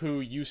 who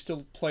used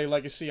to play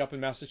Legacy up in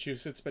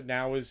Massachusetts, but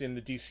now is in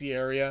the DC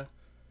area.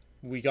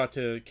 We got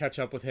to catch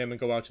up with him and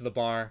go out to the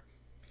bar.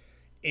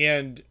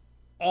 And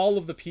all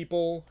of the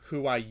people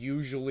who I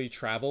usually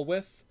travel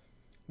with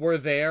were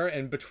there,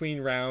 and between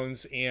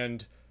rounds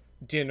and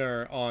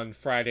dinner on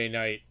Friday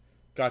night,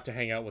 got to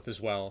hang out with as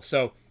well.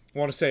 So I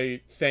want to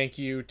say thank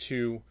you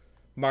to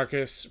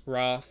Marcus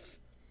Roth,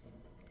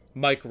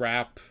 Mike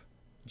Rapp,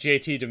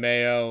 JT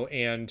DeMeo,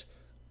 and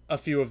a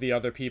few of the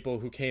other people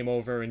who came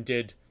over and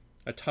did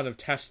a ton of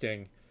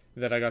testing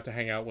that I got to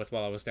hang out with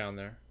while I was down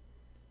there.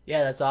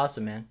 Yeah, that's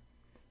awesome, man.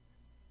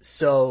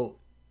 So,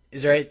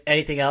 is there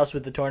anything else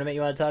with the tournament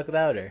you want to talk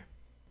about, or?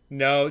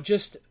 No,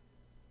 just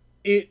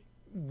it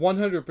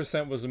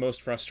 100% was the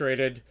most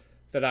frustrated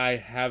that I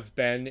have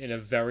been in a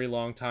very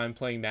long time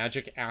playing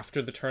Magic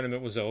after the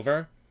tournament was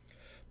over.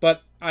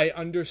 But I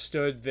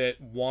understood that,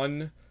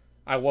 1,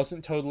 I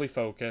wasn't totally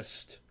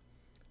focused.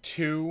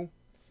 2,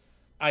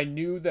 I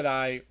knew that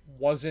I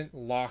wasn't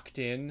locked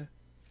in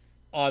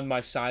on my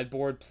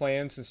sideboard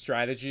plans and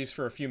strategies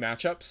for a few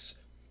matchups.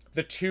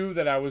 The 2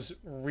 that I was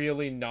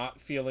really not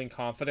feeling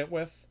confident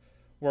with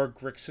were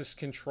Grixis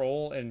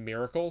Control and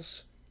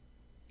Miracles,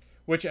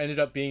 which ended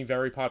up being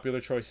very popular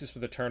choices for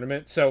the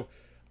tournament. So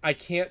I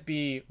can't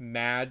be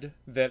mad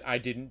that I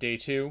didn't day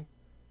 2.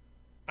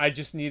 I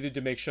just needed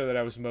to make sure that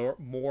I was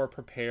more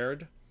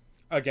prepared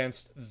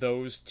against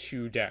those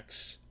 2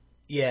 decks.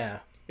 Yeah.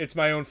 It's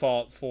my own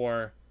fault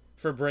for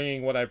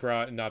bringing what I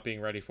brought and not being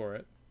ready for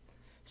it.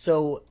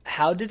 So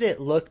how did it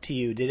look to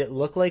you? Did it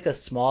look like a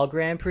small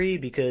Grand Prix?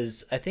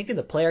 Because I think in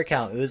the player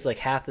count, it was like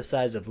half the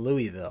size of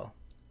Louisville.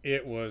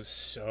 It was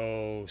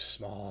so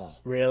small.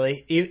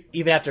 Really?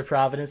 Even after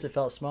Providence, it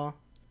felt small?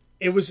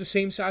 It was the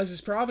same size as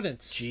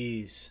Providence.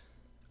 Jeez.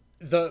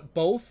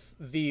 Both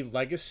the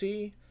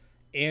Legacy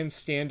and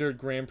Standard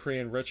Grand Prix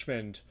in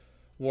Richmond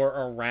were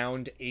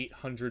around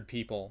 800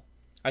 people.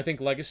 I think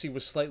Legacy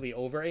was slightly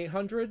over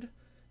 800.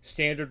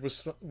 Standard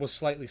was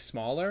slightly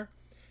smaller.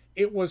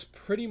 it was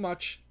pretty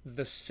much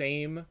the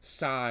same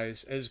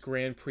size as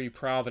Grand Prix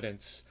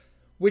Providence,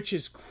 which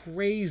is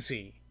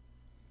crazy.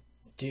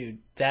 Dude,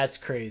 that's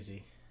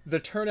crazy. The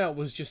turnout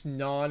was just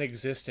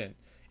non-existent.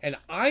 And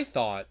I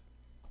thought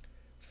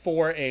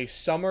for a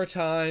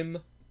summertime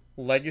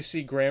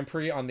Legacy Grand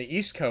Prix on the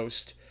East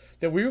Coast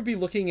that we would be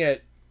looking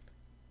at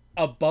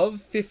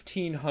above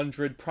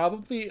 1,500,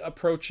 probably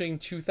approaching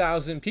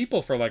 2,000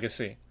 people for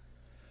Legacy.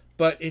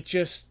 But it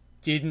just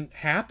didn't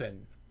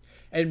happen.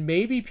 And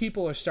maybe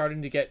people are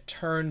starting to get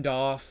turned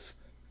off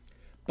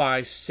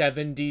by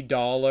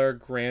 $70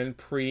 Grand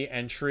Prix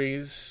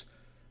entries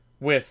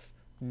with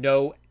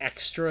no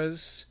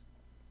extras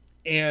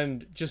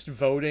and just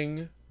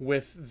voting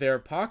with their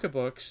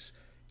pocketbooks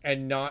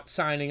and not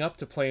signing up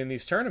to play in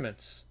these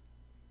tournaments.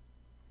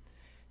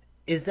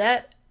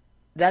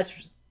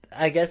 That's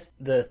I guess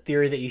the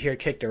theory that you hear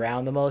kicked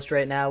around the most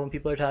right now when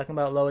people are talking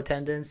about low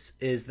attendance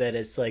is that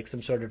it's like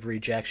some sort of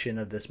rejection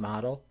of this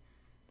model.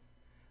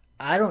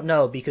 I don't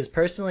know, because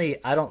personally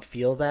I don't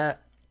feel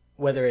that,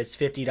 whether it's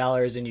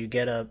 $50 and you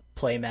get a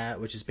playmat,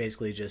 which is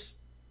basically just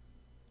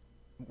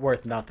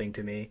worth nothing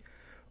to me,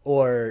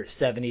 or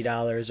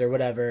 $70 or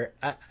whatever.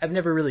 I've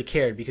never really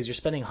cared, because you're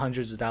spending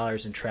hundreds of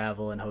dollars in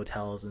travel and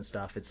hotels and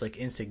stuff. It's like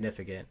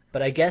insignificant.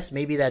 But I guess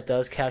maybe that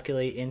does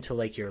calculate into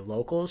like your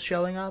locals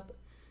showing up.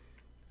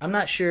 I'm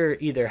not sure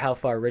either how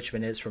far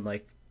Richmond is from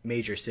like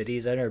major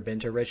cities. I've never been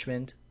to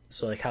Richmond.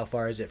 So like how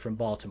far is it from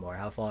Baltimore?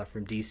 How far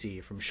from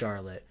DC, from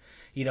Charlotte?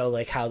 You know,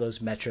 like how those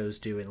metros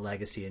do in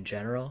Legacy in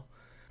general.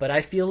 But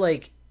I feel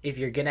like if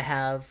you're going to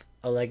have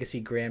a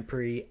Legacy Grand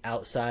Prix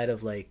outside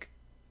of like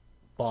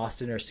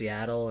Boston or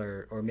Seattle,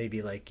 or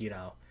maybe like, you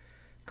know,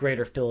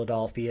 greater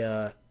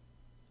Philadelphia,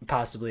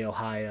 possibly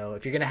Ohio,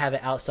 if you're going to have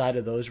it outside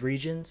of those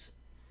regions,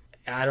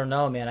 I don't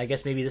know, man. I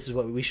guess maybe this is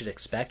what we should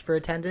expect for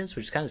attendance,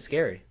 which is kind of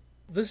scary.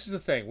 This is the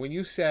thing. When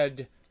you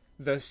said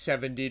the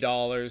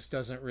 $70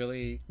 doesn't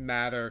really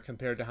matter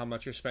compared to how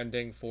much you're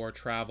spending for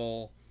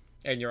travel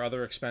and your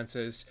other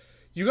expenses,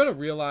 you got to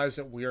realize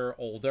that we're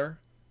older.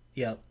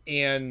 Yep.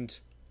 And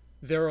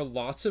there are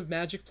lots of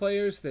Magic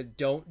players that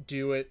don't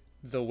do it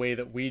the way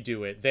that we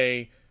do it.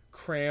 They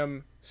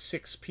cram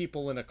 6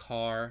 people in a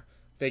car.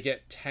 They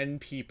get 10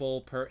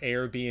 people per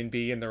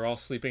Airbnb and they're all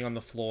sleeping on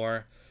the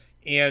floor.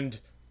 And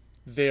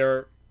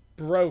they're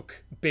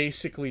broke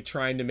basically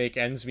trying to make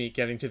ends meet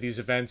getting to these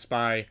events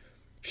by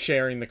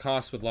sharing the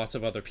cost with lots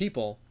of other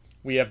people.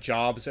 We have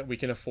jobs that we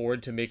can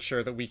afford to make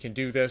sure that we can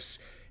do this.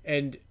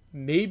 And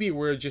maybe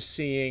we're just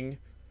seeing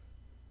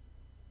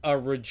a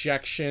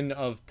rejection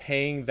of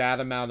paying that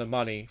amount of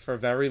money for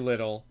very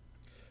little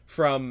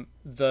from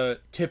the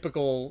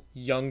typical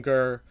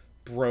younger,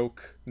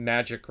 broke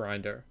Magic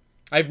grinder.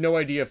 I have no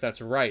idea if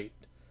that's right,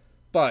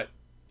 but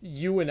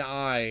you and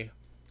I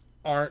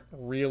aren't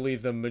really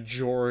the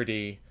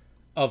majority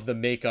of the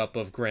makeup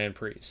of Grand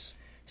Prix.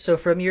 So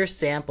from your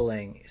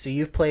sampling, so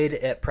you've played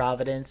at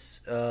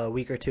Providence a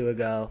week or two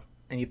ago,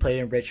 and you played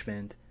in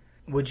Richmond.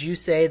 Would you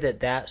say that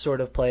that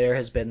sort of player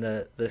has been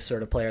the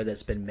sort of player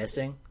that's been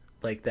missing?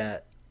 Like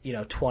that, you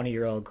know,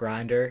 20-year-old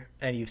grinder,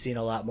 and you've seen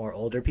a lot more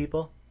older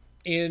people?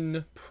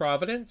 In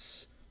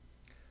Providence,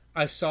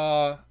 I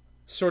saw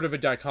sort of a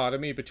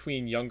dichotomy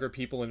between younger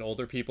people and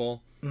older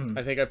people.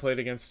 I think I played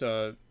against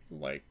a,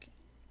 like,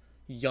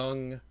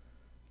 young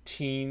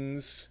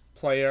teens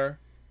player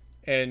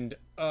and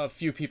a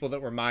few people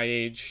that were my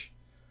age.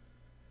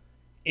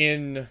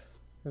 In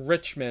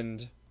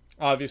Richmond,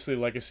 obviously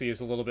Legacy is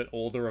a little bit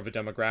older of a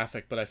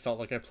demographic, but I felt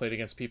like I played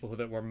against people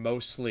that were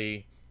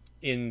mostly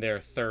in their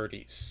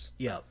 30s.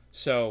 Yep.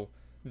 So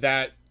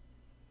that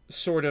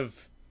sort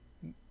of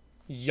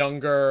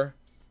younger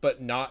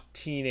but not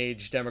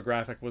teenage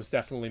demographic was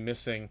definitely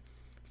missing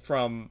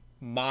from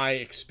my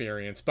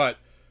experience. But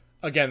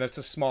again, that's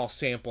a small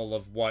sample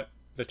of what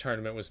the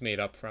tournament was made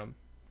up from.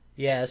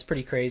 Yeah, it's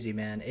pretty crazy,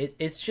 man.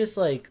 It's just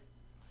like,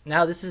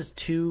 now this is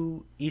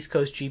 2 East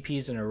Coast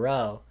GPs in a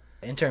row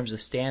in terms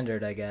of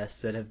standard, I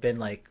guess, that have been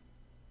like,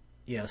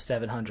 you know,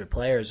 700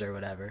 players or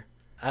whatever.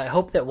 I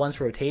hope that once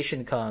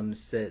rotation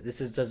comes, that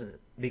doesn't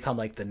become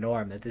like the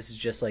norm, that this is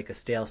just like a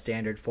stale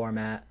standard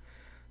format.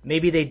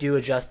 Maybe they do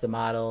adjust the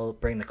model,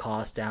 bring the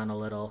cost down a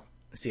little,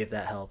 see if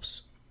that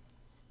helps.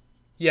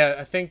 Yeah,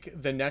 I think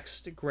the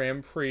next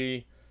Grand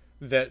Prix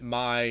that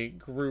my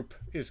group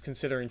is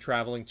considering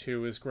traveling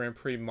to is Grand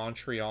Prix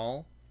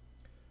Montreal,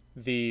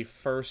 the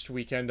first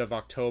weekend of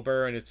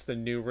October, and it's the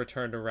new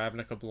Return to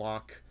Ravnica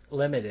block.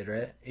 Limited,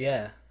 right?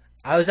 Yeah.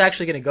 I was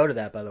actually going to go to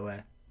that, by the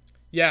way.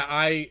 Yeah,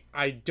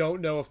 I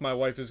don't know if my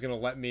wife is going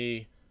to let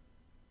me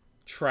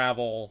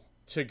travel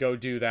to go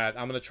do that.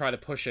 I'm going to try to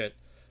push it,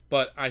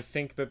 but I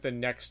think that the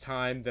next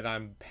time that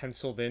I'm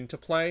penciled in to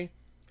play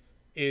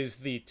is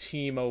the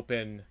Team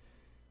Open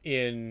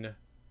in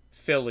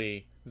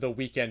Philly the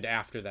weekend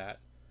after that.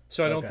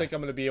 So I don't think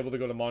I'm going to be able to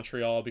go to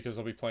Montreal because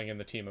I'll be playing in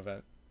the team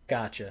event.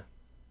 Gotcha.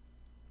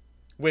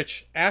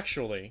 Which,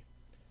 actually,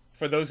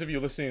 for those of you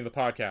listening to the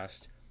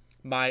podcast,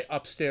 my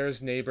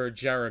upstairs neighbor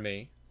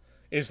Jeremy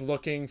is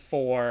looking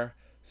for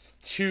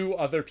 2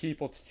 other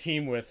people to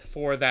team with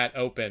for that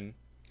Open.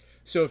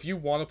 So if you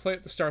want to play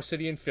at the Star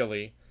City in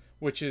Philly,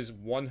 which is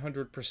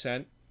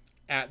 100%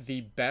 at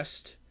the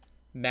best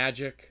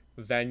Magic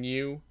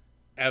venue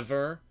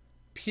ever,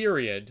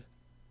 period,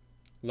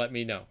 let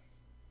me know.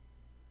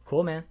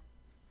 Cool, man.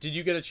 Did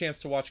you get a chance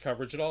to watch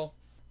coverage at all?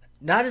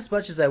 Not as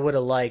much as I would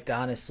have liked,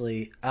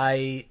 honestly.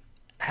 I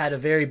had a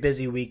very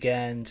busy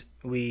weekend.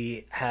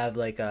 We have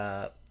like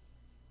a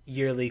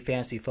yearly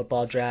fantasy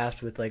football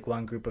draft with like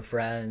one group of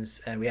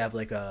friends, and we have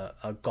like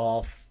a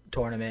golf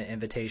tournament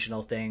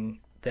invitational thing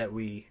that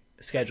we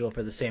schedule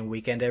for the same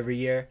weekend every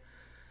year.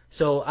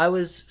 So I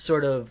was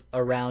sort of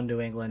around New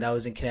England. I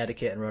was in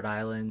Connecticut and Rhode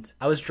Island.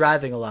 I was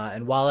driving a lot,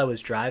 and while I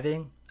was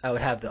driving, I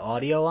would have the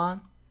audio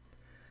on.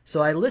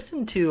 So I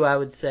listened to, I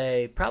would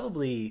say,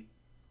 probably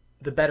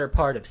the better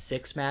part of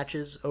 6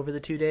 matches over the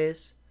 2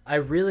 days. I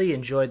really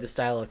enjoyed the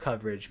style of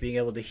coverage, being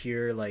able to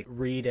hear like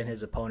Reed and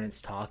his opponents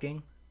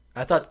talking.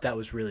 I thought that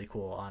was really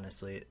cool,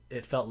 honestly.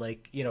 It felt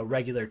like,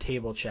 regular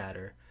table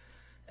chatter.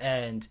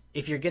 And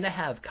if you're going to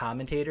have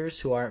commentators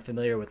who aren't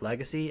familiar with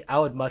Legacy, I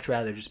would much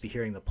rather just be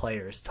hearing the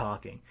players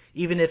talking.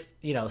 Even if,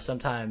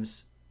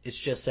 sometimes it's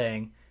just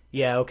saying,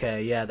 yeah,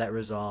 okay, yeah, that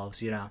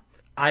resolves.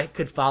 I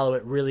could follow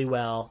it really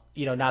well,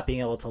 not being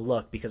able to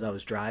look because I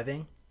was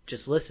driving.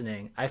 Just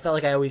listening, I felt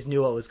like I always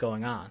knew what was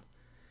going on.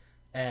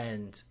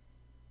 And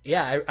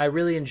yeah, I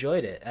really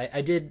enjoyed it.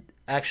 I did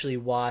actually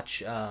watch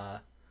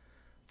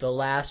the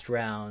last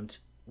round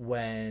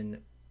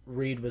when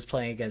Reed was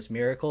playing against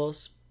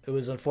Miracles. It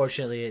was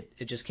unfortunately,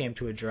 it just came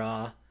to a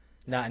draw.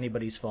 Not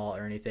anybody's fault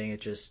or anything. It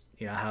just,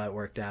 how it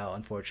worked out,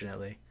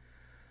 unfortunately.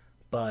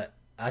 But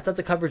I thought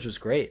the coverage was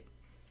great.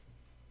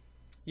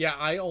 Yeah,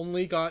 I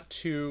only got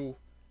to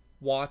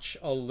watch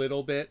a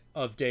little bit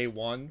of day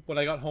one. When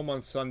I got home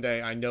on Sunday,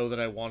 I know that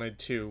I wanted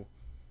to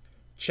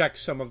check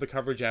some of the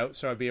coverage out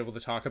so I'd be able to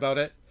talk about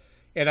it.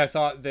 And I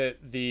thought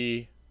that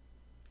the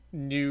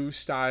new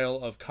style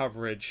of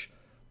coverage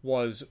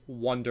was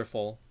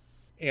wonderful.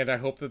 And I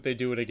hope that they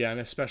do it again,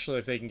 especially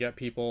if they can get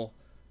people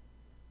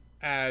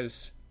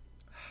as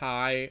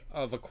high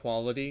of a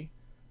quality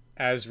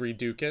as Reed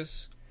Duke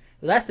is.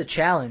 Well, that's the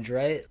challenge,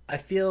 right? I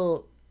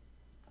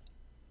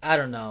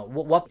don't know.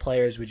 What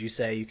players would you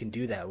say you can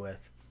do that with?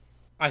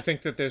 I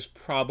think that there's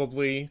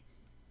probably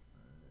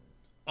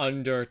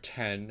under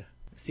 10.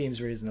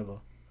 Seems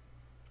reasonable.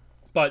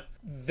 But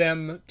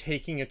them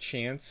taking a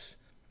chance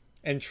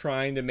and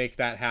trying to make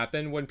that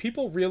happen when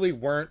people really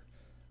weren't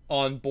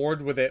on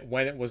board with it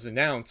when it was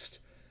announced,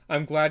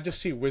 I'm glad to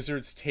see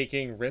Wizards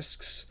taking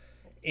risks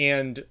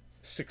and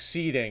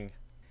succeeding.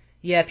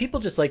 Yeah, people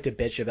just like to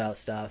bitch about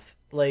stuff.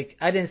 Like,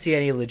 I didn't see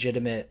any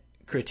legitimate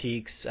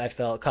critiques I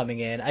felt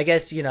coming in. I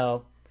guess,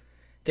 that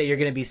you're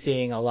going to be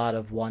seeing a lot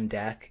of one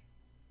deck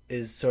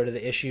is sort of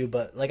the issue,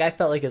 but like I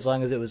felt like as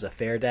long as it was a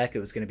fair deck, it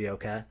was going to be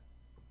okay.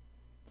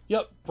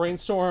 Yep,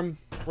 Brainstorm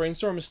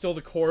is still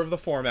the core of the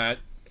format.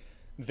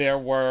 There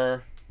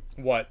were,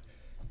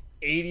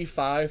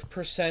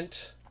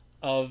 85%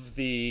 of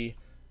the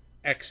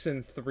X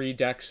and 3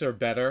 decks or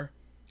better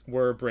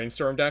were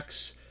Brainstorm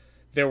decks.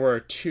 There were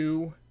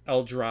 2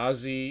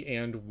 Eldrazi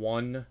and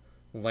 1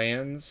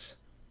 lands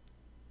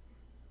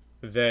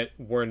that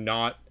were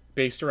not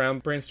based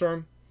around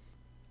Brainstorm.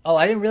 Oh,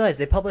 I didn't realize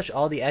they publish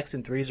all the X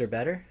and 3s or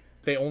better?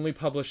 They only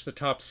published the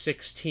top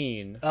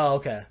 16. Oh,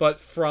 okay. But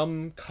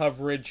from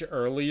coverage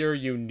earlier,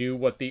 you knew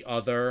what the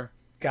other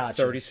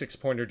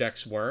 36-pointer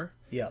decks were.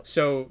 Yeah.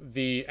 So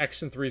the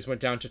X and 3s went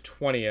down to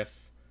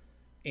 20th,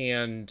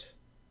 and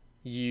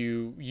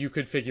you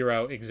could figure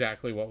out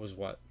exactly what was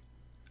what.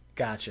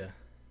 Gotcha.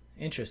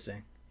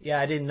 Interesting. Yeah,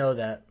 I didn't know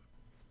that.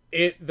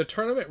 The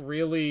tournament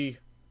really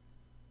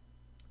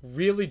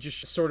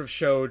just sort of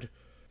showed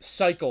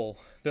cycle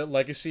that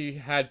Legacy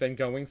had been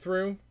going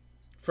through,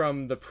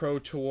 from the Pro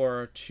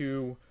Tour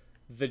to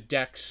the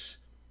decks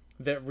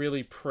that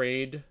really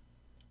preyed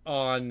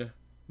on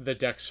the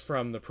decks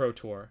from the Pro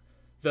Tour.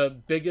 The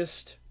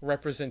biggest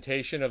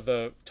representation of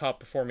the top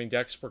performing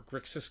decks were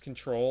Grixis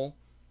Control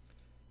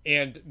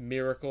and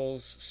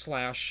Miracles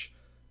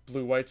 /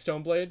 Blue-White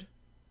Stoneblade.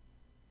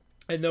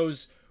 And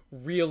those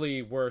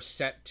really were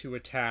set to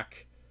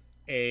attack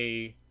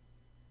a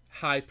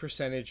high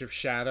percentage of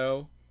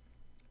Shadow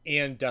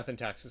and Death and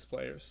Taxes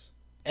players.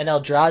 And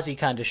Eldrazi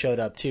kind of showed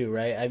up too,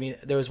 right? I mean,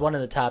 there was one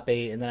in the top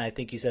 8, and then I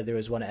think you said there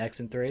was one at X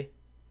and 3.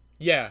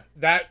 Yeah,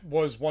 that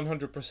was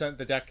 100%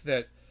 the deck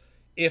that,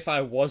 if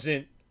I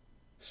wasn't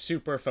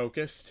super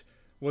focused,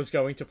 was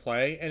going to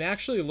play. And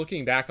actually,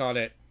 looking back on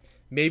it,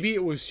 maybe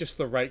it was just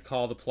the right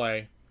call to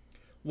play.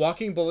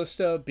 Walking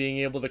Ballista, being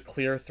able to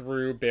clear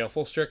through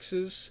Baleful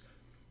Strixes,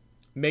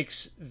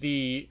 makes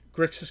the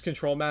Grixis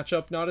Control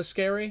matchup not as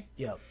scary.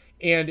 Yep.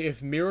 And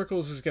if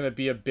Miracles is going to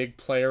be a big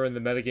player in the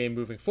metagame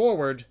moving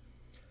forward,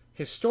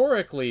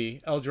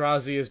 historically,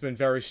 Eldrazi has been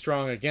very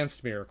strong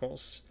against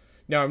Miracles.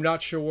 Now, I'm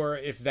not sure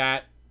if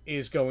that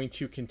is going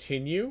to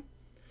continue.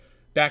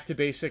 Back to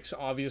Basics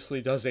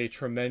obviously does a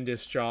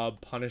tremendous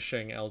job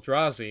punishing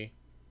Eldrazi,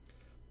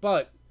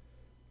 but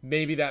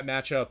maybe that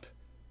matchup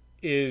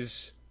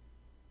is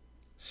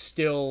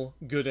still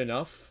good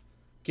enough,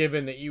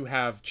 given that you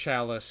have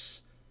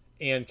Chalice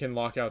and can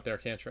lock out their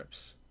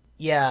cantrips.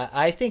 Yeah,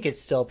 I think it's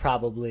still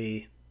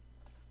probably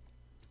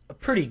a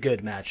pretty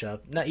good matchup.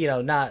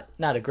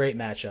 Not a great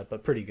matchup,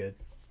 but pretty good.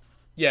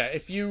 Yeah,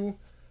 if you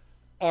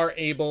are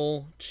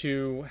able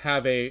to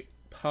have a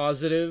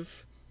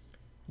positive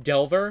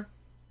Delver,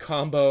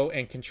 combo,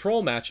 and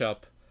control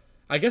matchup,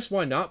 I guess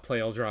why not play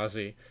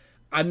Eldrazi?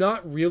 I'm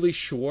not really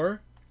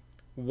sure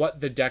what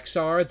the decks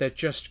are that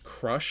just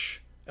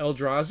crush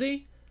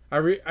Eldrazi.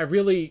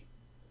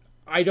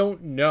 I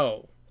don't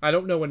know. I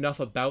don't know enough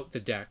about the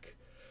deck,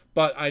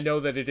 but I know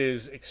that it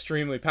is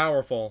extremely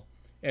powerful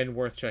and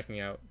worth checking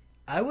out.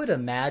 I would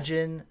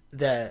imagine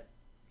that,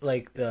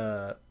 like,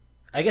 I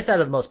guess out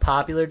of the most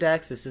popular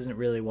decks, this isn't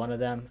really one of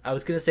them. I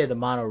was going to say the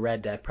mono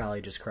red deck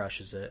probably just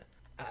crushes it.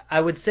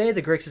 I would say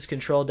the Grixis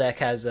control deck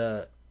has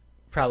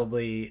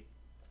probably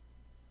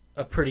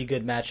a pretty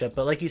good matchup,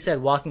 but like you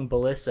said, Walking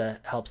Ballista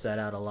helps that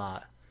out a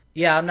lot.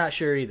 Yeah, I'm not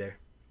sure either,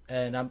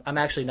 and I'm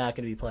actually not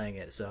going to be playing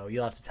it, so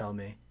you'll have to tell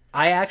me.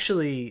 I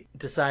actually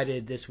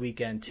decided this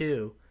weekend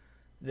too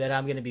that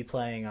I'm going to be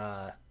playing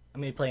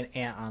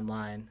Ant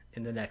Online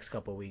in the next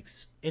couple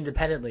weeks,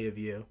 independently of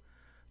you,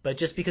 but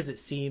just because it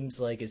seems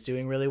like it's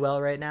doing really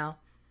well right now.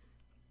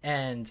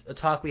 And a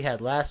talk we had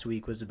last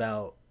week was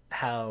about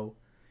how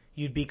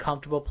you'd be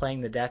comfortable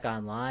playing the deck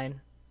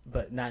online,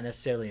 but not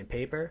necessarily in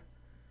paper.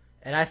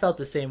 And I felt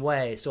the same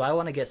way, so I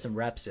want to get some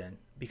reps in,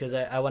 because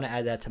I want to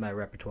add that to my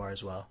repertoire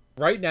as well.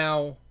 Right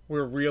now,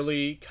 we're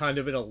really kind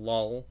of in a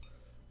lull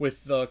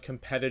with the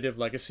competitive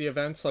legacy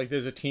events. Like,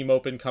 there's a team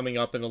open coming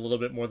up in a little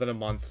bit more than a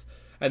month,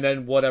 and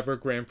then whatever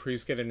Grand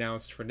Prix get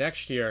announced for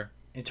next year.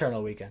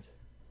 Eternal Weekend.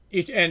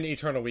 And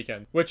Eternal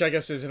Weekend, which I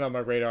guess isn't on my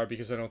radar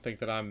because I don't think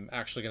that I'm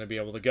actually going to be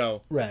able to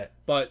go. Right.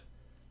 But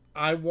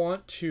I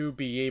want to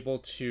be able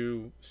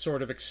to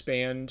sort of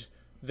expand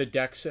the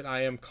decks that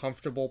I am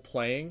comfortable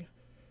playing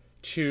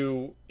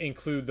to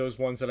include those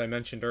ones that I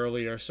mentioned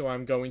earlier. So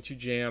I'm going to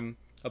jam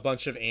a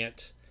bunch of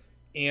Ant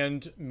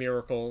and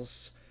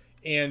Miracles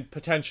and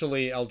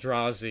potentially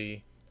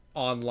Eldrazi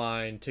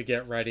online to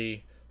get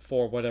ready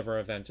for whatever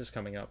event is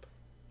coming up.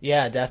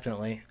 Yeah,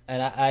 definitely.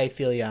 And I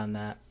feel you on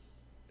that.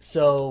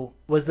 So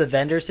was the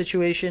vendor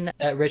situation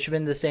at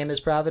Richmond the same as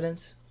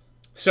Providence?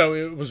 So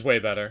it was way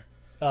better.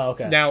 Oh,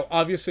 okay. Now,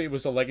 obviously, it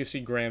was a Legacy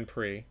Grand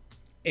Prix,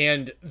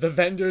 and the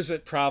vendors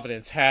at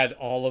Providence had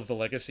all of the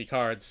Legacy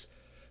cards,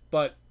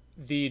 but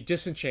the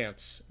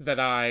disenchants that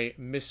I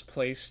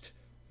misplaced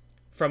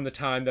from the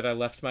time that I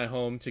left my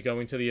home to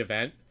going to the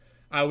event,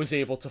 I was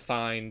able to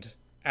find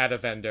at a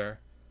vendor.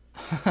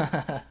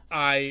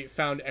 I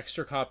found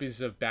extra copies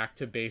of Back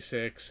to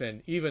Basics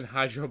and even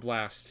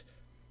Hydroblast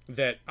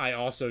that I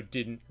also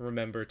didn't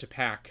remember to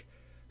pack.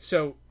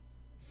 So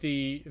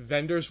the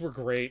vendors were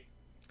great.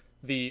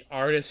 The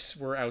artists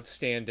were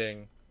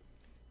outstanding.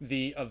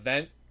 The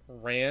event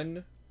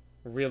ran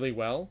really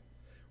well.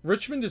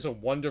 Richmond is a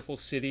wonderful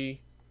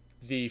city.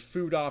 The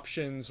food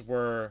options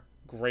were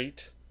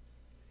great.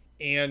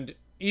 And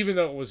even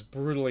though it was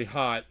brutally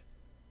hot,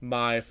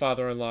 my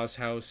father-in-law's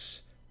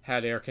house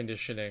had air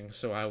conditioning,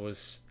 so I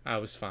was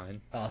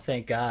fine. Oh,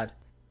 thank God.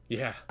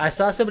 Yeah. I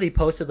saw somebody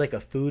posted like a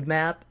food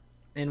map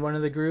in one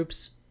of the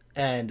groups,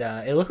 and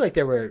it looked like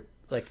there were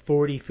like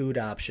 40 food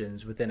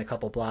options within a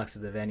couple blocks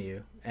of the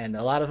venue, and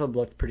a lot of them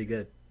looked pretty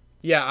good.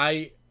 Yeah,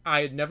 I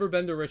had never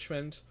been to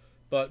Richmond,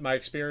 but my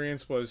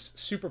experience was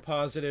super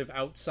positive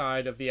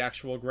outside of the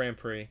actual Grand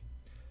Prix,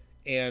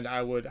 and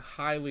I would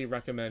highly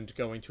recommend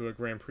going to a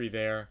Grand Prix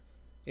there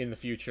in the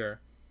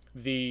future.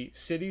 The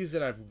cities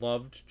that I've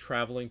loved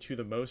traveling to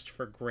the most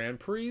for Grand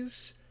Prix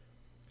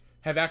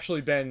have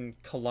actually been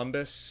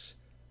Columbus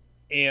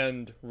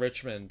and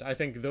Richmond. I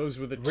think those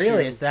were the two.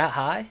 Really? It's that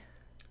high?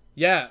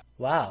 Yeah.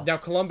 Wow. Now,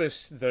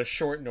 Columbus, the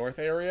short north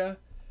area,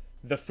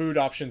 the food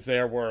options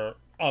there were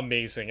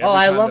amazing.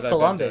 I love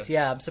Columbus.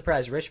 Yeah, I'm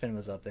surprised Richmond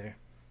was up there.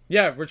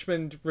 Yeah,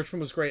 Richmond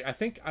was great. I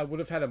think I would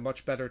have had a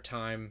much better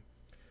time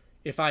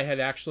if I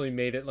had actually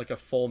made it like a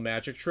full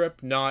Magic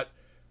trip, not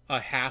a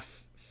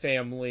half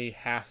family,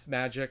 half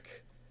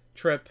Magic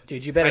trip.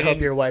 Dude, you better hope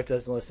your wife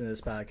doesn't listen to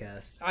this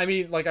podcast. I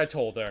mean, like I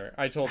told her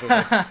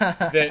this,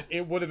 that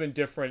it would have been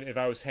different if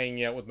I was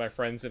hanging out with my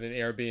friends in an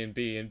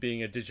Airbnb and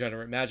being a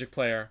degenerate Magic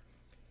player,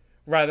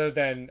 rather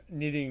than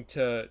needing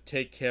to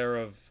take care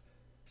of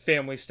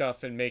family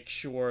stuff and make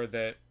sure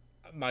that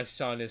my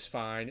son is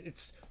fine.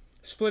 It's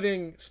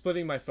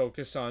splitting my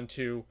focus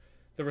onto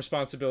the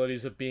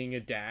responsibilities of being a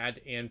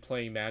dad and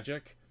playing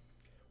Magic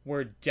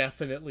were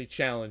definitely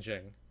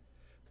challenging.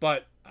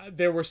 But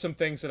there were some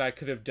things that I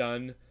could have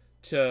done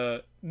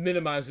to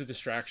minimize the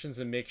distractions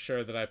and make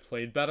sure that I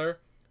played better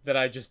that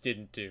I just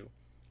didn't do.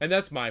 And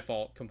that's my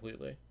fault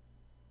completely.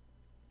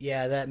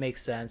 Yeah, that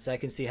makes sense. I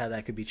can see how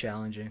that could be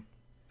challenging.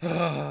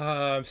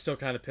 I'm still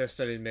kind of pissed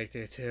I didn't make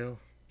day 2.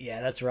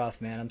 Yeah, that's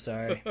rough, man. I'm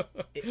sorry.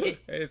 It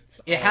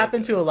it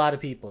happened to a lot of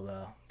people,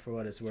 though, for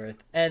what it's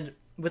worth. And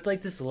with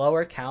like this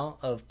lower count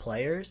of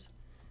players,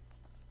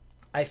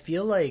 I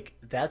feel like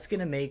that's going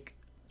to make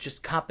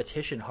just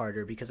competition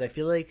harder, because I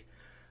feel like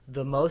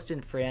the most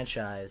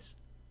enfranchised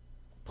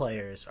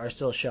players are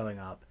still showing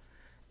up.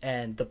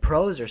 and the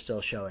pros are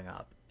still showing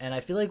up. And I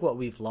feel like what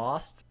we've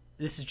lost,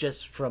 this is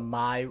just from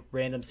my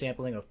random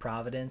sampling of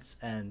Providence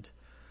and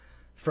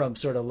from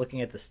sort of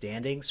looking at the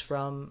standings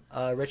from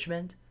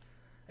Richmond,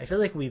 I feel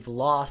like we've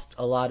lost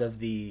a lot of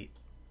the,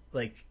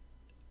 like,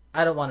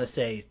 I don't want to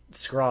say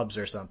scrubs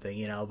or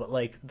something, but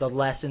like the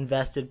less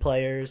invested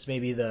players,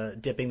 maybe the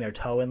dipping their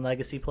toe in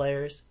legacy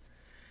players.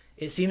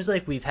 It seems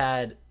like we've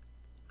had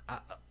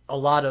a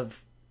lot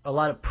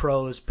of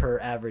pros per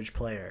average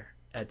player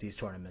at these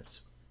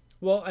tournaments.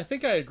 Well, I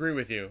think I agree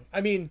with you. I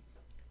mean,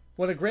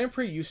 when a Grand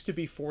Prix used to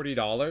be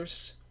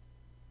 $40,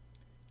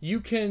 you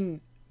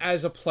can,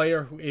 as a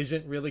player who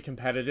isn't really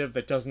competitive,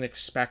 that doesn't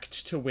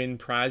expect to win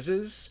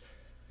prizes,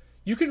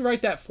 you can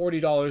write that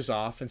 $40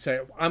 off and say,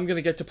 I'm going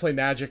to get to play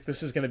Magic.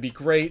 This is going to be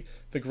great.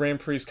 The Grand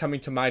Prix is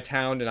coming to my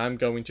town and I'm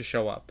going to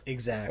show up.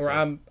 Exactly. Or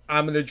I'm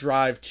going to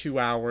drive 2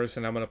 hours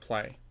and I'm going to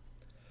play.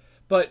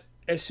 But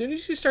as soon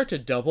as you start to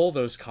double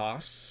those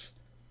costs,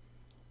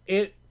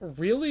 it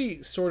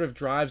really sort of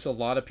drives a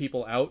lot of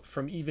people out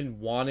from even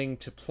wanting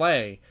to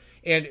play.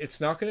 And it's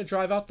not going to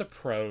drive out the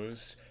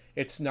pros.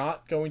 It's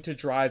not going to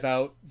drive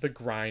out the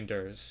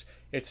grinders.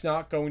 It's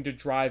not going to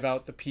drive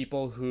out the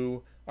people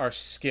who are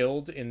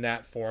skilled in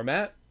that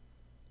format.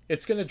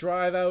 It's going to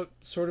drive out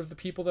sort of the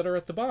people that are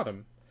at the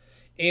bottom.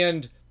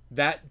 And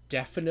that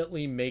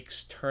definitely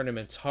makes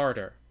tournaments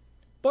harder.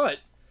 But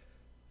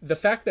the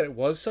fact that it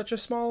was such a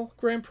small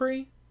Grand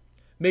Prix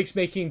makes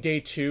making day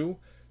 2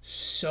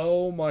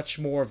 so much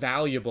more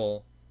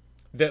valuable,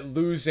 that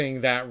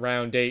losing that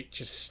round 8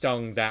 just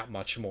stung that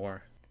much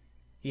more.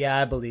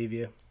 Yeah, I believe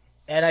you.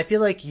 And I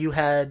feel like you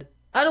had,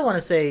 I don't want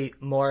to say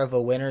more of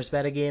a winner's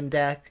metagame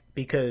deck,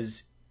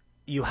 because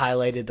you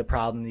highlighted the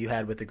problem you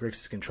had with the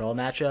Grixis Control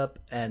matchup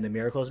and the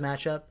Miracles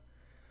matchup.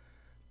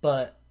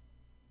 But,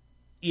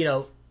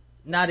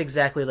 not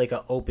exactly like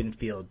an open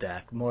field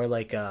deck, more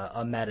like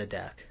a meta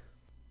deck.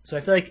 So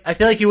I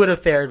feel like you would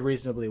have fared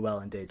reasonably well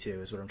in day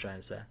 2, is what I'm trying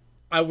to say.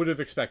 I would have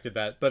expected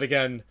that, but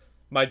again,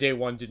 my day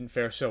 1 didn't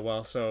fare so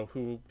well, so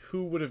who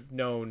would have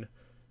known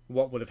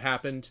what would have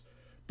happened?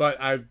 But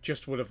I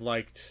just would have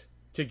liked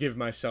to give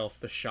myself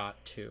the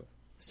shot too.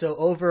 So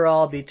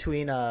overall,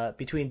 between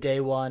day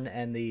 1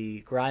 and the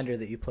grinder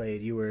that you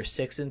played, you were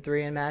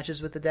 6-3 in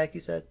matches with the deck,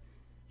 you said?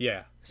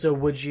 Yeah. So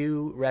would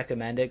you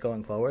recommend it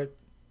going forward?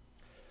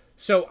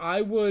 So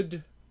I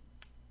would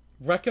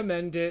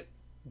recommend it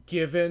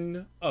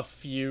given a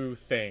few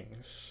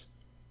things.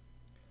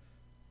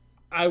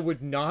 I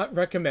would not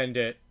recommend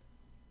it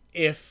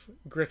if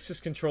Grixis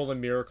Control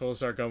and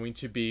Miracles are going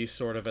to be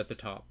sort of at the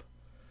top.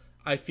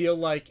 I feel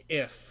like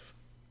if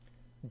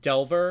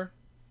Delver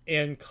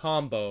and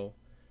Combo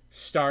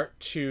start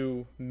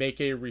to make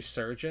a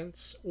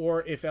resurgence,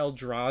 or if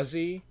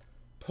Eldrazi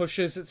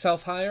pushes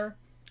itself higher,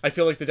 I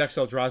feel like the Dex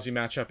Eldrazi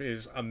matchup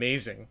is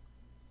amazing.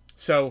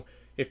 So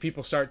if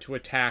people start to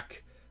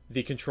attack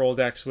the control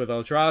decks with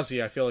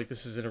Eldrazi, I feel like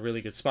this is in a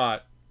really good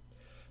spot.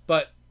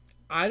 But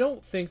I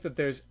don't think that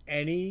there's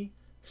any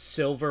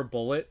silver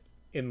bullet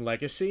in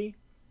Legacy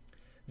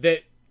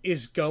that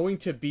is going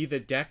to be the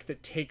deck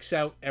that takes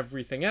out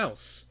everything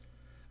else.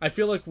 I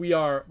feel like we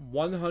are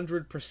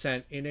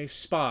 100% in a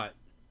spot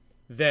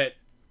that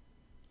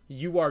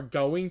you are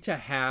going to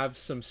have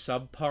some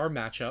subpar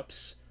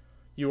matchups,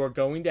 you are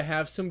going to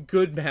have some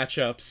good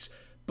matchups,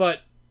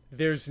 but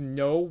there's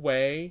no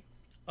way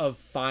of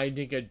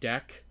finding a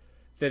deck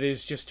that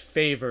is just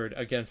favored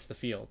against the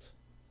field.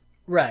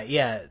 Right,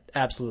 yeah,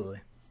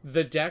 absolutely.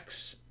 The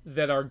decks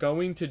that are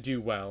going to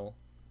do well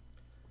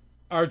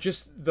are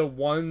just the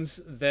ones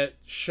that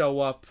show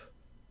up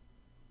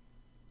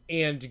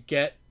and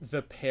get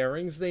the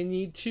pairings they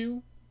need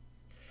to.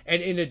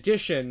 And in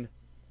addition,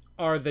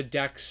 are the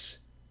decks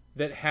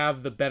that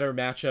have the better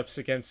matchups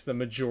against the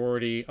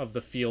majority of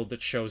the field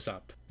that shows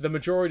up. The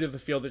majority of the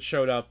field that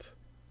showed up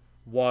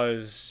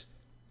was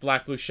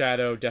Black Blue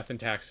Shadow, Death and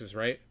Taxes,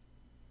 right?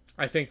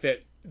 I think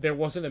that there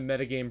wasn't a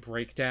metagame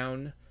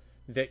breakdown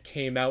that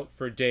came out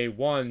for day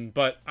 1,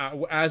 but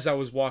as I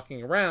was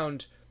walking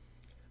around,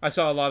 I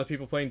saw a lot of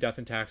people playing Death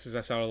and Taxes.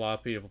 I saw a lot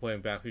of people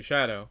playing Black Blue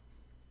Shadow.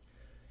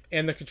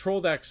 And the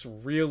control decks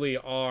really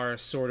are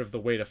sort of the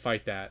way to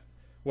fight that,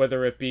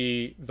 whether it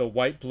be the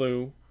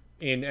white-blue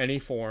in any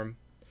form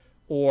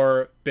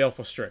or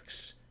Baleful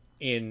Strix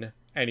in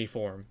any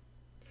form.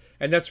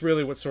 And that's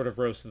really what sort of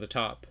rose to the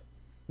top.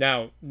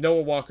 Now,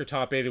 Noah Walker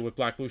top 8 with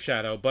Black Blue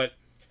Shadow, but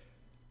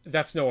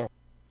that's Noah.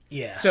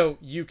 Yeah. So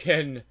you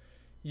can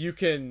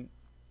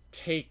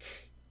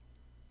take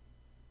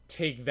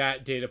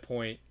that data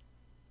point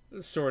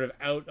sort of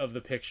out of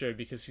the picture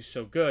because he's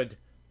so good.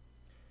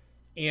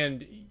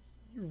 And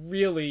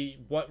really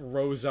what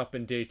rose up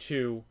in day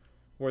 2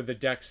 were the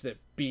decks that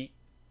beat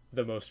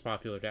the most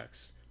popular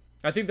decks.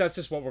 I think that's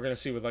just what we're going to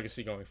see with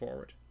Legacy going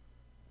forward.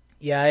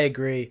 Yeah, I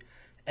agree.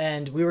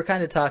 And we were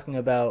kind of talking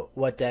about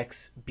what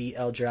decks beat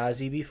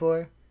Eldrazi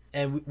before.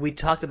 And we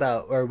talked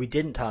about, or we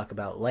didn't talk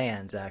about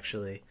lands,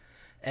 actually.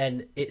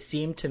 And it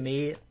seemed to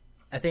me,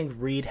 I think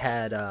Reed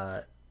had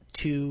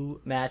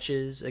 2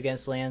 matches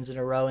against lands in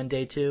a row in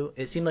day 2,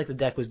 it seemed like the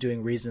deck was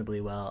doing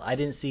reasonably well. I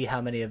didn't see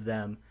how many of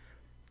them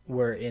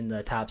were in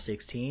the top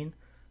 16,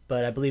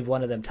 but I believe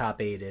one of them top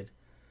 8'd.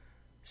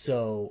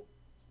 So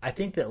I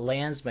think that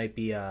lands might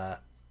be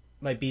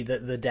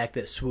the deck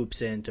that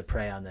swoops in to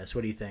prey on this.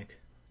 What do you think?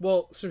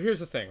 Well, so here's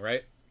the thing,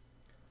 right?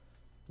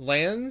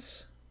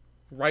 Lands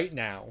right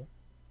now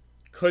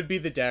could be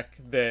the deck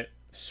that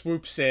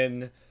swoops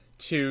in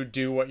to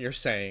do what you're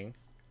saying.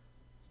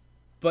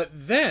 But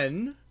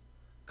then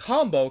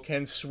combo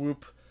can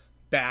swoop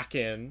back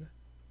in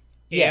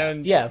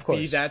and of course.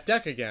 be that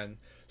deck again.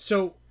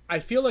 So I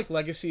feel like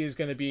Legacy is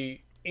going to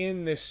be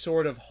in this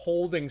sort of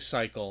holding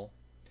cycle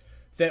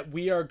that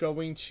we are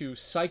going to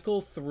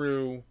cycle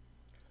through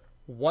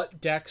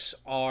what decks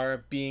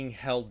are being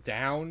held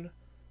down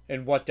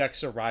and what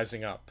decks are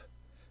rising up.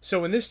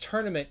 So in this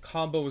tournament,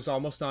 combo was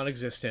almost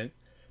non-existent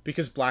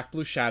because Black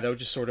Blue Shadow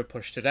just sort of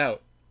pushed it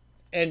out.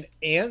 And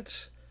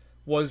Ant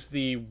was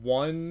the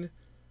one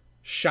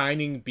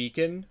shining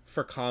beacon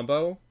for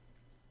combo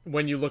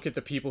when you look at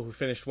the people who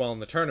finished well in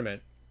the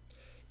tournament.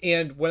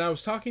 And when I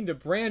was talking to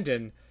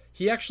Brandon,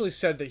 he actually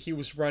said that he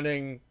was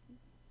running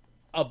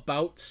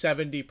about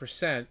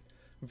 70%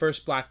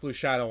 versus Black Blue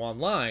Shadow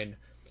online.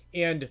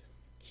 And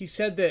he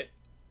said that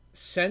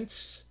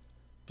since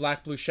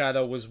Black Blue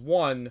Shadow was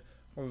one,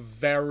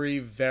 very,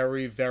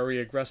 very, very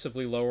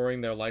aggressively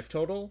lowering their life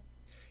total.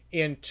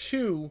 And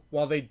 2,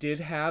 while they did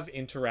have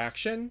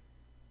interaction,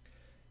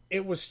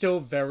 it was still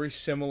very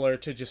similar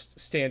to just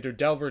standard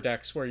Delver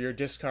decks where your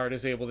discard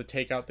is able to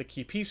take out the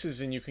key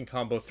pieces and you can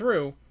combo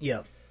through.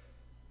 Yeah.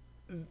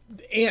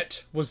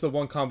 Ant was the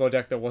one combo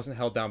deck that wasn't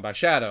held down by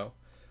Shadow.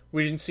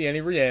 We didn't see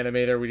any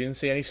Reanimator, we didn't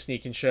see any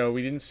Sneak and Show,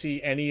 we didn't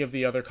see any of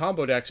the other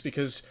combo decks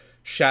because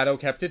Shadow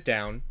kept it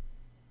down,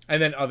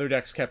 and then other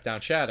decks kept down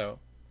Shadow.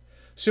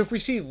 So if we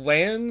see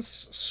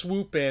lands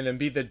swoop in and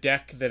be the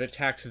deck that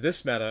attacks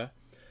this meta,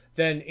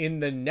 then in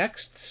the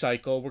next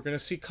cycle we're going to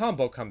see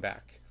combo come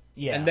back.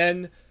 Yeah. And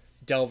then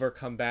Delver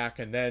come back,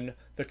 and then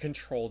the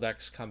control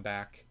decks come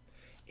back.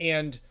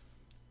 And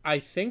I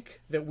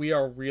think that we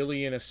are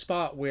really in a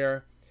spot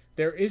where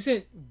there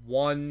isn't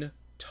one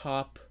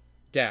top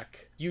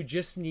deck. You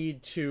just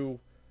need to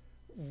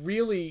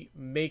really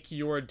make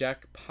your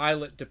deck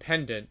pilot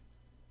dependent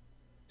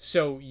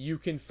so you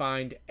can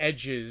find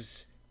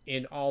edges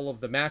in all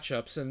of the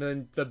matchups, and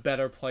then the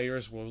better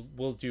players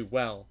will do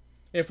well.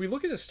 And if we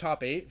look at this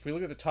top 8, if we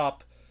look at the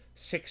top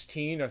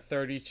 16 or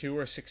 32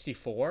 or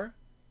 64,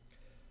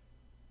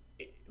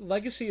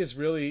 Legacy is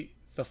really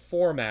the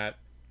format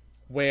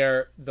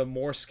where the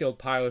more skilled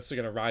pilots are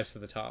going to rise to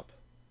the top.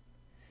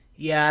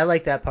 Yeah, I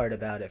like that part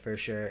about it for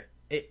sure.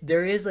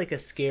 There is like a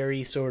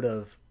scary sort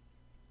of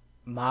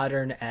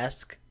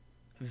modern-esque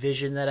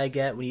vision that I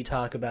get when you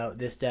talk about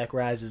this deck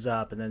rises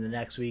up and then the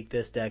next week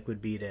this deck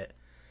would beat it.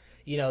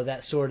 You know,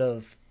 that sort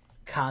of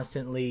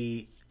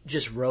constantly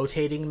just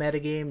rotating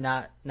metagame,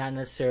 not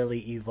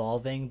necessarily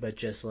evolving, but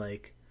just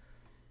like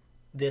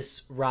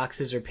this rock,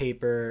 scissors,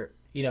 paper,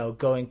 you know,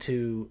 going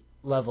to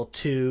level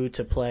 2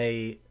 to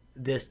play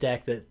this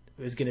deck that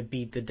is going to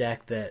beat the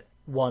deck that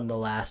won the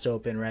last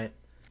open, right?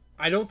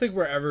 I don't think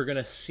we're ever going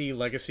to see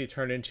Legacy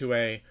turn into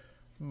a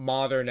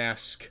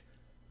modern-esque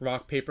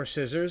rock, paper,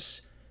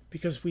 scissors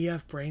because we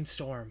have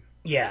Brainstorm.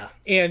 Yeah.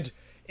 And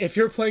if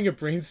you're playing a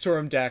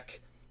Brainstorm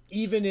deck,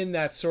 even in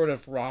that sort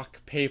of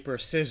rock, paper,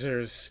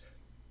 scissors,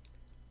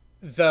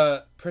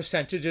 the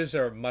percentages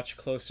are much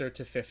closer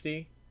to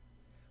 50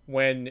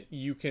 when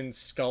you can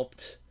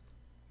sculpt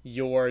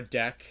your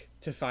deck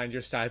to find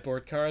your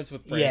sideboard cards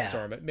with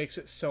Brainstorm. Yeah. It makes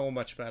it so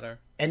much better.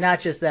 And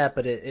not just that,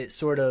 but it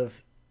sort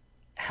of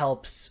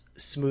helps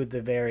smooth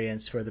the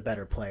variance for the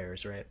better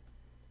players, right?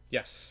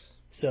 Yes.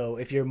 So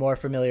if you're more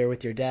familiar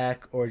with your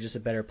deck or just a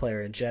better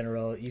player in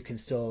general, you can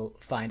still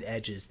find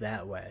edges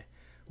that way.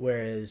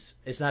 Whereas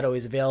it's not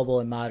always available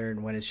in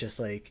Modern when it's just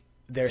like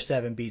their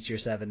 7 beats your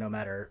 7 no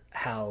matter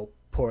how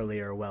poorly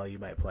or well you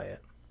might play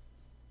it.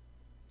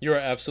 You're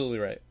absolutely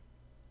right.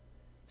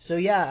 So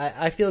yeah,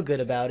 I feel good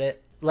about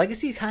it.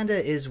 Legacy kind of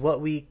is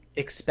what we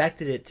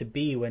expected it to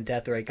be when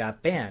Deathrite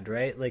got banned,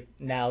 right? Like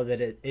now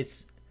that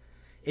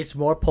it's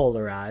more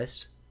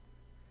polarized.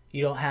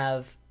 You don't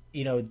have,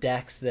 you know,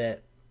 decks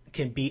that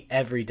can beat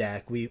every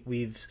deck.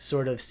 We've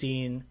sort of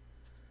seen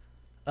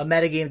a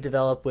metagame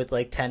develop with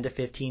like 10 to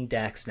 15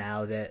 decks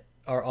now that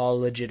are all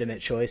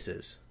legitimate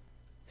choices.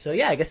 So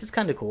yeah, I guess it's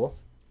kind of cool.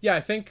 Yeah,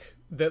 I think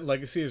that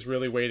Legacy is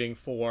really waiting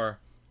for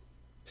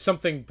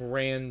something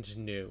brand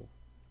new.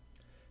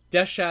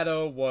 Death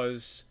Shadow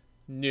was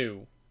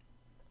new,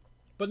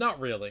 but not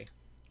really.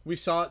 We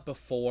saw it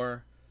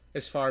before,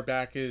 as far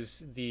back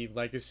as the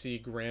Legacy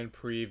Grand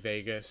Prix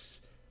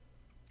Vegas.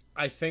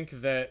 I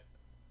think that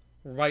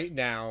right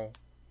now,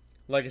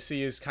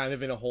 Legacy is kind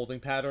of in a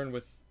holding pattern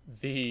with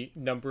the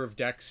number of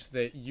decks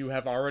that you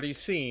have already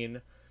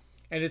seen,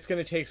 and it's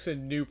going to take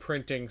some new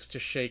printings to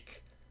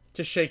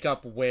shake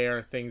up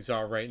where things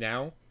are right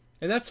now,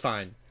 and that's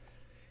fine.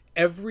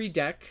 Every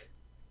deck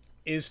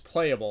is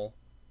playable,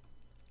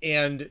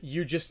 and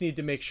you just need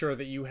to make sure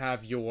that you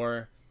have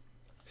your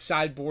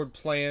sideboard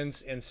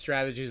plans and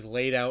strategies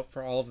laid out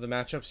for all of the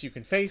matchups you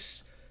can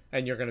face,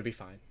 and you're going to be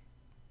fine.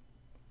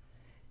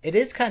 It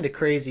is kind of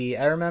crazy.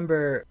 I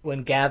remember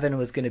when Gavin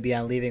was going to be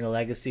on Leaving a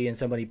Legacy and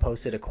somebody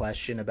posted a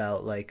question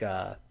about like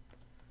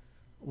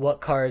what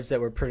cards that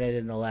were printed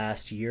in the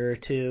last year or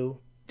two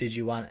did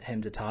you want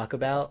him to talk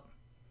about?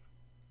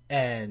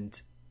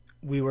 And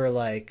we were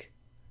like,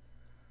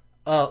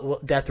 oh, well,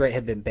 Deathrite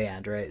had been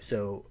banned, right?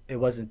 So it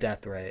wasn't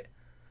Deathrite.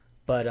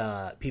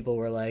 But people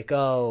were like,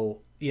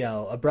 oh,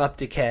 Abrupt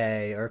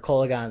Decay or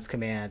Kolaghan's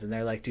Command. And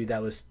they're like, dude,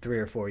 that was 3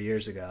 or 4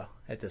 years ago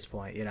at this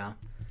point,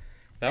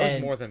 That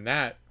was more than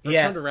that.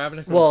 Yeah. Return to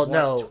Ravnica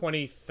was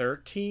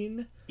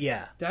 2013?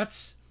 Yeah.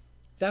 That's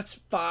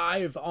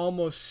 5,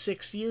 almost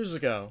 6 years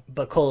ago.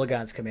 But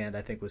Kolaghan's Command,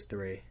 I think, was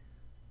 3.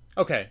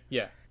 Okay,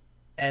 yeah.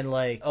 And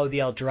the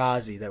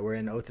Eldrazi that were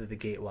in Oath of the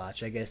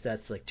Gatewatch. I guess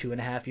that's like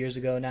 2.5 years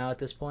ago now at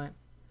this point.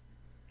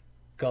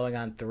 Going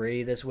on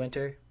 3 this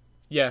winter.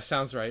 Yeah,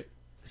 sounds right.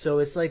 So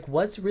it's like,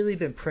 what's really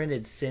been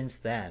printed since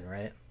then,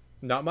 right?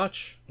 Not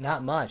much.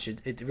 Not much.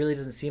 It really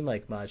doesn't seem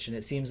like much. And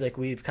it seems like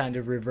we've kind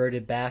of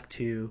reverted back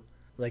to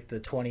like the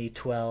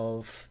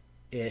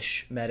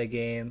 2012-ish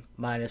metagame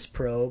minus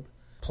Probe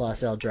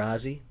plus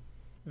Eldrazi.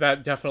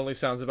 That definitely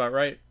sounds about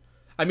right.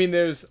 I mean,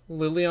 there's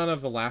Liliana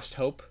of the Last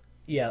Hope.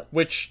 Yeah.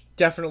 Which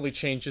definitely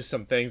changes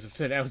some things. It's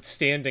an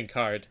outstanding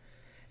card.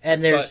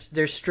 And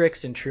there's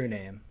Strix and True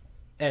Name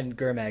and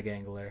Gurmag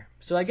Angler.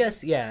 So I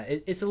guess, yeah,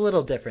 it's a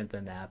little different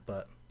than that,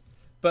 but...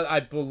 But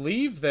I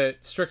believe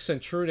that Strix and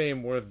True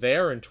Name were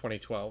there in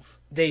 2012.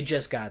 They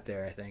just got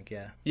there, I think,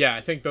 yeah. Yeah,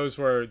 I think those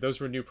were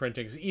new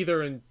printings,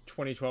 either in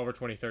 2012 or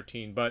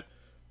 2013, but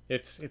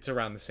it's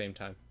around the same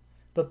time.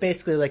 But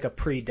basically like a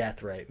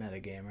pre-Deathrite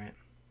metagame, right?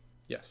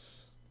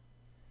 Yes.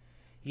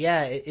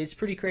 Yeah, it's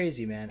pretty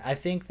crazy, man. I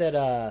think that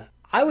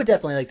I would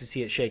definitely like to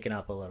see it shaken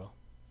up a little.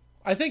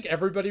 I think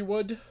everybody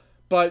would,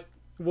 but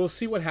we'll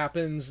see what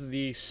happens.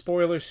 The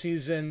spoiler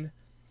season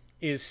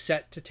is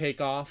set to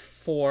take off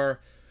for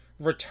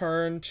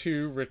return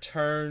to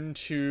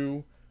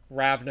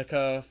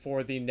Ravnica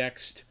for the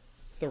next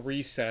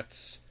 3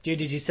 sets. Dude,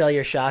 did you sell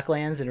your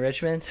Shocklands in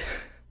Richmond?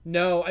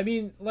 No, I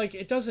mean, like,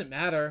 it doesn't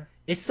matter.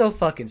 It's so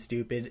fucking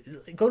stupid.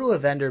 Go to a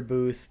vendor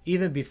booth,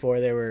 even before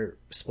they were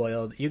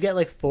spoiled. You get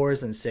like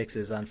 4s and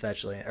 6s on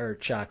Fetchland or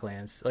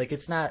Shocklands. Like,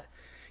 it's not...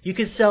 You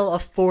can sell a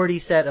 40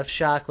 set of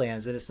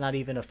Shocklands and it's not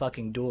even a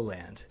fucking dual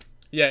land.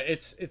 Yeah,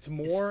 it's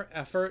more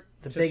effort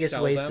the to biggest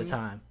sell waste them of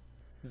time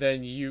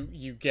than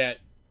you get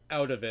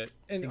out of it.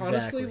 And exactly.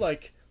 Honestly,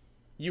 like,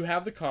 you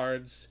have the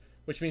cards,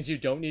 which means you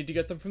don't need to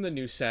get them from the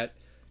new set.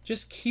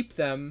 Just keep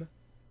them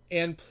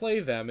and play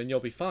them and you'll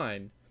be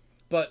fine.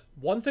 But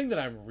one thing that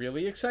I'm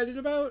really excited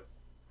about,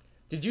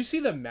 did you see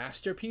the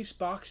Masterpiece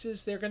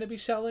boxes they're going to be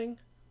selling?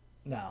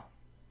 No.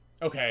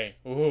 Okay.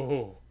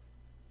 Ooh.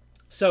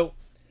 So,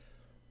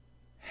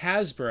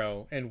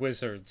 Hasbro and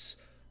Wizards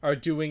are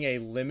doing a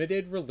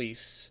limited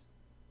release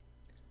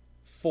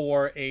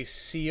for a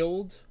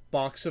sealed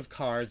box of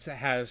cards that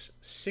has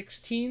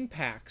 16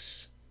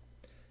 packs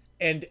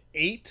and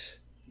 8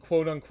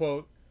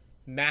 quote-unquote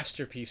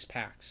Masterpiece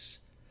packs,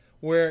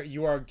 where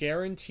you are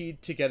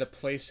guaranteed to get a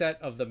playset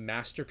of the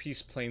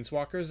Masterpiece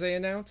Planeswalkers they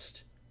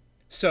announced.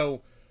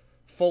 So,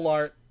 full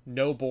art,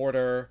 no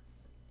border,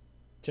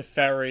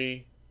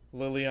 Teferi,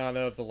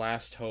 Liliana of the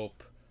Last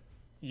Hope.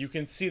 You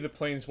can see the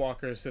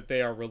Planeswalkers that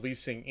they are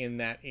releasing in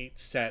that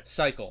 8-set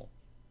cycle.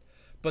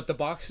 But the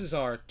boxes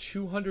are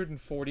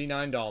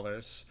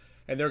 $249,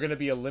 and they're going to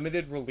be a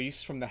limited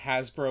release from the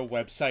Hasbro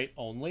website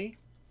only.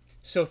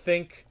 So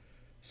think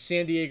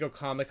San Diego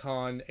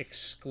Comic-Con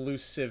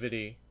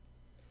exclusivity,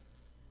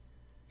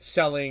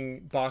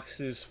 selling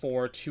boxes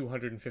for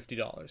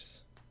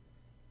 $250.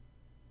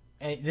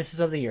 And this is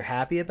something you're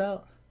happy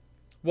about?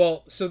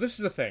 Well, so this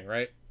is the thing,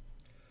 right?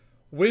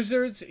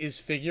 Wizards is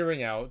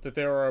figuring out that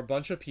there are a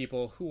bunch of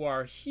people who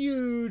are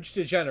huge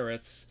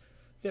degenerates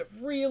that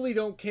really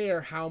don't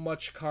care how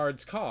much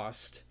cards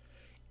cost.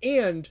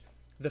 And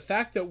the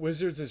fact that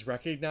Wizards is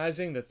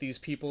recognizing that these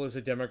people is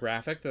a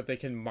demographic that they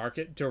can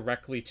market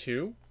directly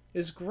to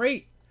is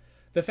great.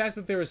 The fact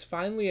that there is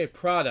finally a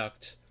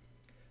product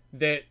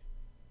that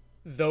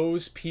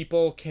those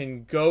people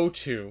can go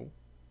to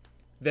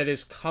that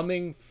is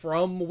coming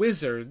from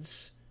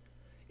Wizards,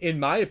 in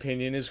my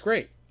opinion, is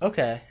great.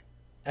 Okay.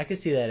 I can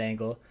see that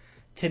angle.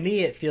 To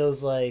me, it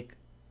feels like...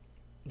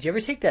 Do you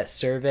ever take that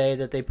survey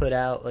that they put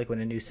out, like when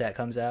a new set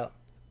comes out?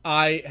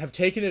 I have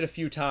taken it a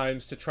few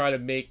times to try to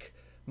make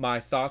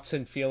my thoughts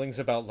and feelings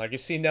about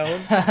Legacy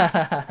known.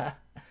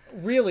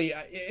 Really,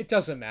 it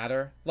doesn't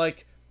matter.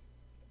 Like,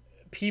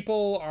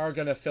 people are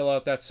going to fill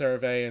out that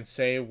survey and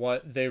say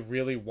what they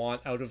really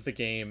want out of the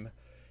game.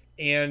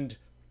 And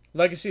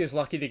Legacy is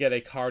lucky to get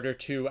a card or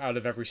two out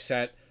of every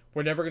set.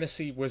 We're never going to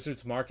see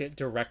Wizards market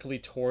directly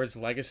towards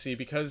Legacy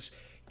because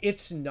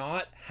it's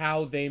not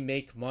how they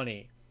make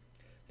money.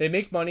 They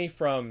make money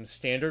from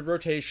standard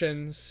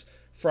rotations,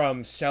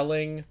 from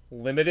selling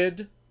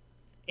limited,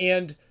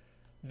 and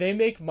they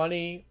make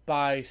money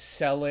by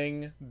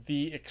selling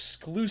the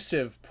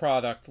exclusive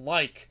product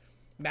like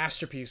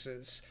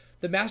Masterpieces,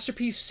 The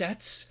Masterpiece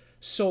sets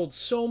sold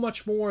so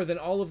much more than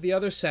all of the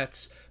other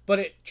sets, but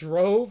it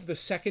drove the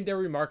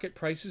secondary market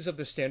prices of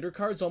the standard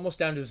cards almost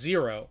down to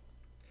zero.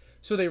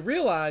 So they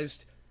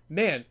realized,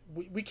 man,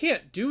 we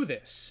can't do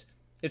this.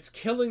 It's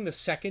killing the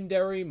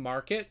secondary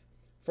market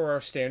for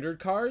our standard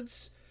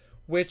cards,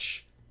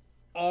 which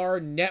our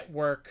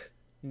network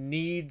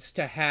needs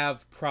to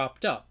have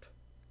propped up.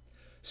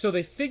 So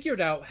they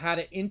figured out how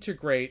to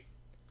integrate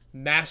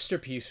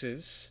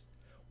masterpieces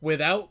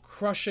without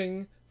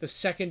crushing the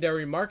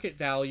secondary market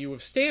value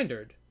of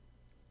standard,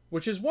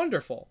 which is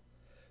wonderful.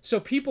 So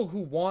people who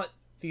want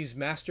these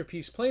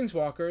masterpiece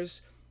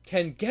planeswalkers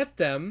can get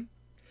them.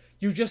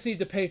 You just need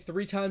to pay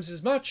 3 times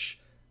as much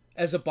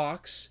as a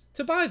box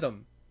to buy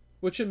them,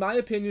 which in my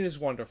opinion is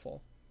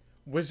wonderful.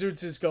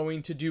 Wizards is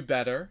going to do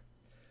better.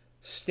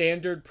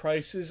 Standard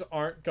prices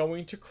aren't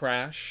going to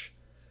crash.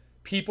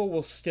 People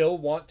will still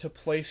want to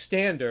play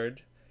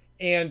standard,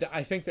 and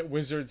I think that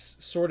Wizards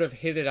sort of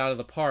hit it out of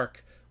the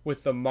park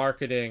with the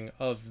marketing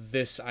of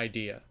this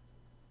idea.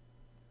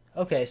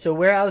 Okay, so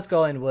where I was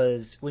going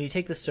was, when you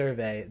take the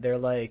survey, they're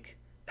like,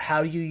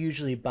 how do you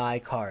usually buy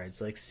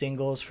cards? Like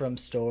singles from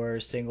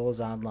stores,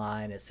 singles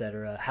online,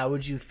 etc. How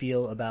would you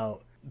feel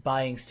about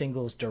buying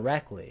singles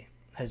directly?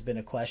 Has been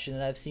a question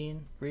that I've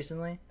seen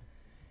recently.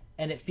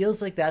 And it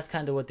feels like that's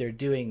kind of what they're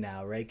doing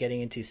now, right?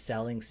 Getting into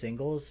selling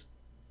singles.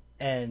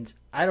 And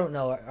I don't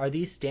know, are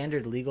these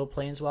standard legal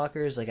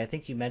planeswalkers? Like, I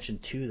think you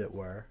mentioned 2 that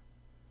were.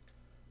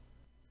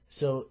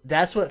 So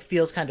that's what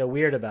feels kind of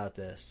weird about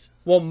this.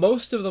 Well,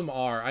 most of them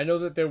are. I know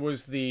that there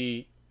was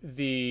the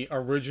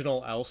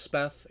original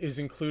Elspeth is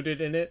included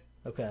in it.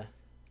 Okay.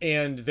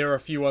 And there are a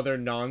few other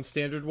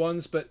non-standard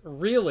ones, but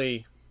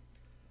really,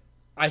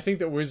 I think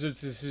that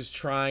Wizards is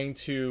trying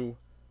to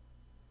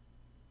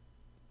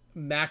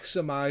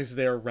maximize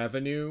their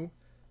revenue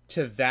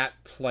to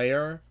that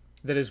player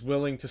that is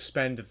willing to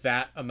spend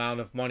that amount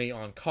of money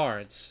on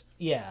cards.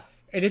 Yeah.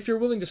 And if you're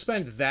willing to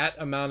spend that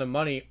amount of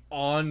money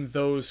on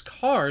those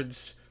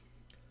cards,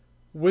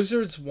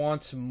 Wizards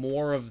wants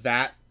more of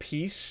that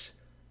piece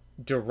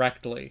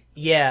directly.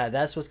 Yeah,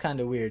 that's what's kind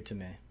of weird to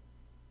me.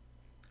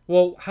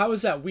 Well, how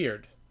is that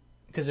weird?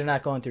 Because they're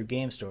not going through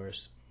game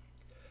stores.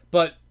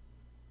 But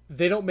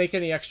they don't make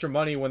any extra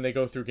money when they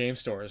go through game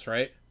stores,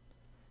 right?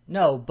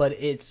 No, but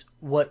it's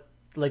what,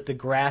 like, the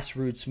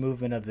grassroots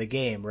movement of the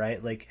game,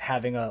 right? Like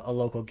having a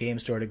local game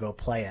store to go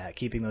play at,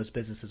 keeping those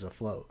businesses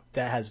afloat.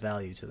 That has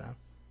value to them.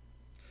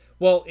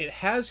 Well, it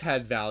has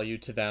had value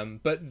to them,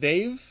 but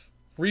they've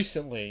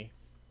recently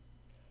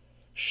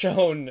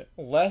shown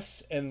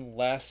less and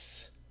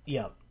less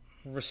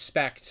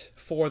respect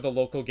for the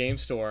local game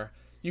store.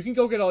 You can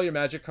go get all your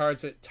Magic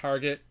cards at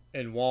Target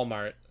and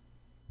Walmart,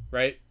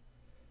 right?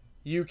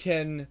 You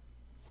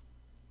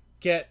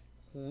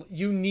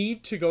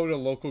need to go to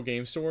local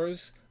game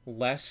stores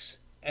less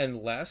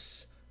and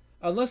less,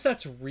 unless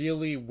that's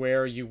really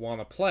where you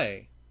want to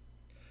play.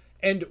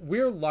 And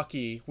we're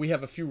lucky we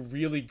have a few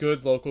really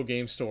good local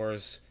game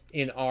stores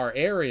in our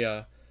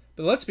area,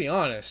 but let's be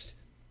honest,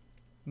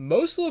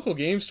 most local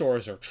game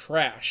stores are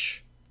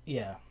trash.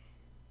 Yeah.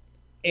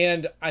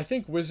 And I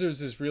think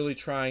Wizards is really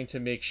trying to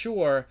make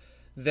sure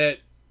that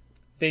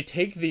they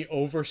take the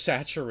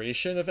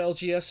oversaturation of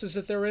LGSs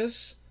that there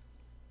is.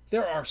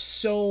 There are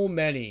so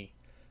many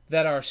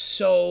that are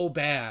so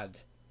bad.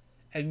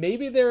 And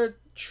maybe they're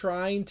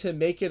trying to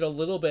make it a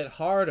little bit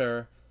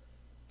harder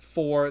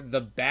for the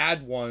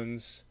bad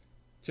ones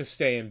to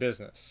stay in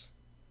business.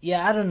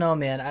 Yeah, I don't know,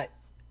 man.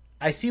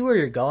 I see where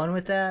you're going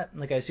with that.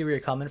 Like, I see where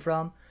you're coming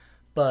from.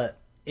 But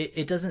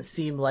it doesn't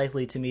seem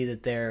likely to me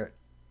that they're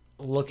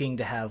looking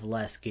to have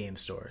less game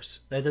stores.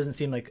 That doesn't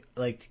seem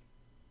like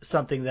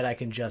something that I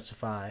can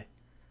justify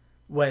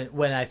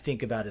when I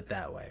think about it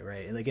that way,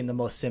 right? Like, in the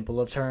most simple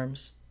of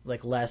terms,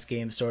 like, less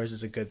game stores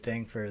is a good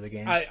thing for the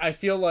game. I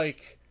feel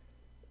like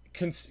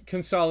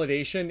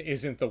consolidation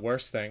isn't the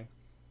worst thing.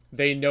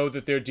 They know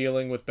that they're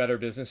dealing with better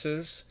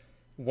businesses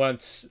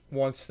once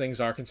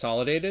things are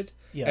consolidated.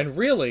 Yeah. And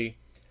really,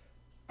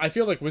 I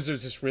feel like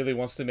Wizards just really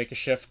wants to make a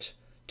shift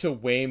to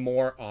way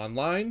more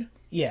online.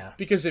 Yeah.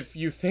 Because if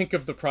you think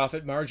of the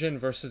profit margin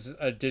versus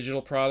a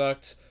digital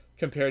product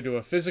compared to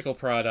a physical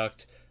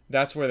product,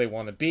 that's where they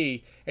want to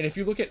be. And if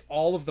you look at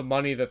all of the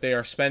money that they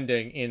are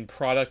spending in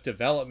product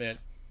development,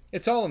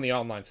 it's all in the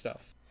online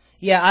stuff.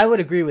 Yeah, I would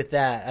agree with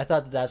that. I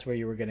thought that that's where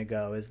you were going to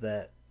go, is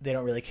that they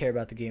don't really care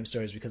about the game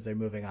stores because they're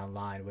moving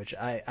online, which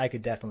I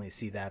could definitely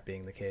see that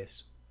being the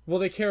case. Well,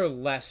 they care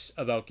less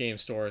about game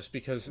stores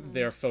because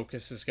their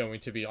focus is going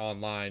to be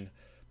online.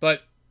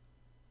 But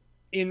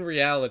in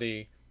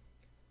reality,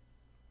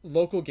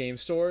 local game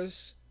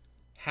stores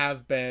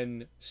have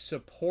been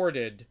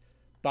supported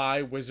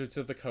by Wizards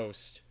of the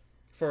Coast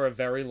for a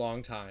very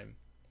long time.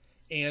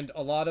 And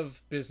a lot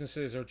of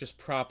businesses are just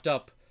propped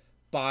up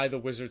by the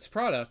Wizards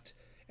product.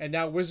 And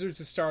now Wizards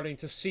is starting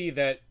to see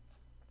that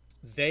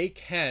they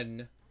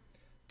can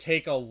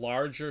take a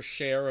larger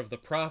share of the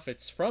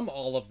profits from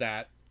all of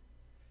that,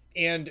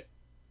 and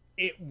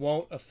it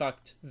won't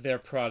affect their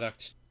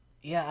product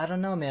Yeah, I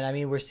don't know, man. I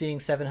mean, we're seeing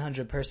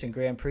 700-person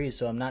Grand Prix,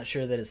 so I'm not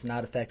sure that it's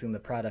not affecting the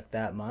product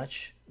that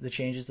much, the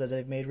changes that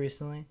they've made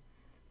recently.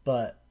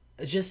 But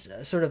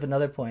just sort of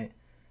another point.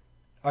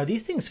 Are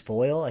these things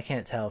foil? I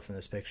can't tell from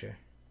this picture.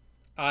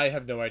 I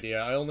have no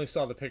idea. I only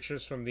saw the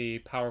pictures from the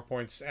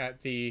PowerPoints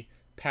at the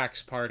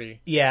PAX party.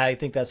 Yeah, I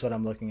think that's what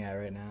I'm looking at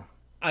right now.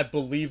 I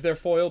believe they're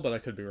foil, but I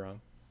could be wrong.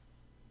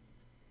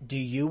 Do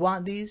you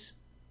want these?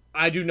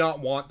 I do not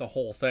want the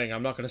whole thing.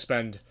 I'm not going to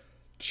spend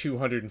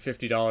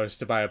 $250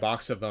 to buy a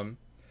box of them.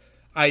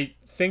 I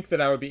think that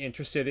I would be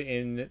interested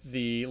in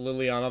the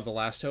Liliana of the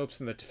Last Hopes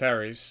and the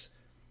Teferis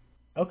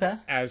Okay.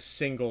 as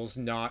singles,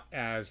 not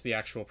as the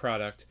actual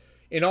product.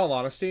 In all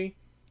honesty,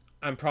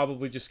 I'm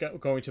probably just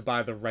going to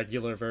buy the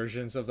regular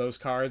versions of those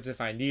cards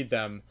if I need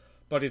them,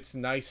 but it's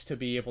nice to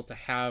be able to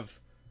have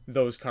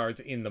those cards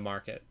in the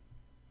market.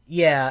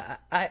 Yeah,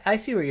 I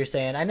see what you're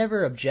saying. I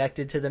never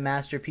objected to the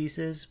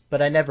masterpieces,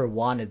 but I never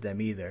wanted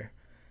them either.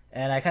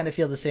 And I kind of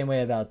feel the same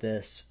way about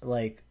this.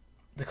 Like,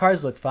 the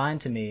cards look fine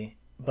to me,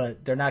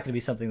 but they're not going to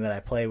be something that I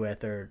play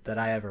with or that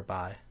I ever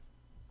buy.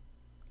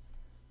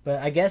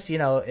 But I guess,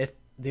 if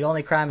the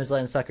only crime is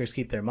letting suckers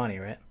keep their money,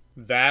 right?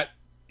 That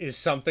is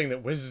something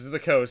that Wizards of the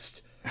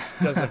Coast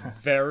does a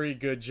very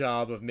good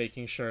job of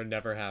making sure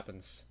never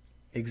happens.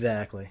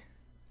 Exactly.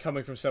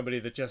 Coming from somebody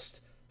that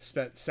just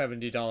spent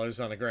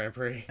 $70 on a Grand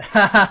Prix.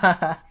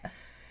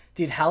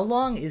 Dude, how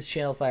long is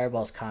Channel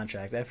Fireball's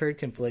contract? I've heard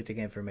conflicting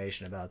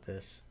information about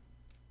this.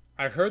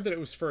 I heard that it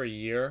was for a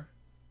year,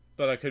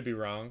 but I could be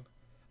wrong.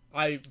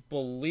 I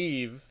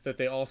believe that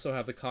they also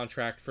have the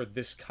contract for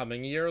this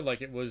coming year,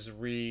 like it was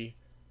redone,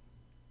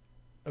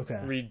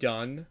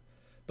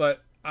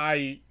 but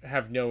I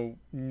have no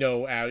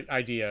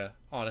idea,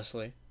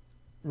 honestly.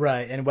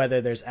 Right, and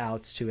whether there's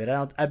outs to it.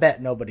 I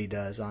bet nobody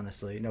does,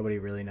 honestly. Nobody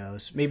really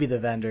knows. Maybe the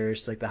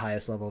vendors, like the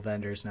highest level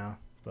vendors know,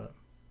 but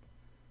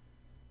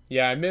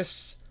yeah, I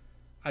miss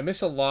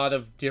a lot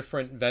of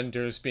different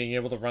vendors being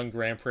able to run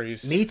Grand Prix.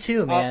 Me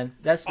too, man.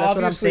 That's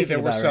what I'm thinking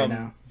about right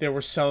now. There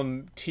were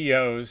some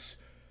TOs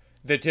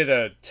that did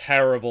a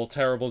terrible,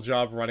 terrible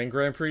job running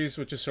Grand Prix,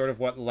 which is sort of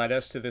what led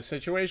us to this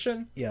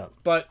situation. Yeah.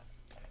 But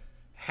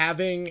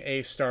having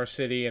a Star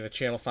City and a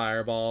Channel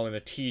Fireball and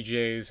a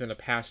TJ's and a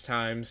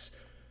Pastimes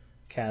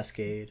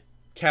Cascade,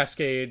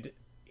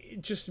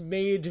 it just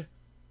made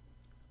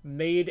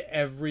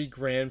every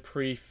Grand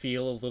Prix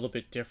feel a little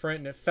bit different,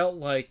 and it felt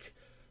like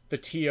the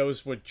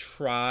TOs would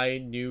try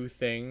new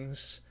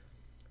things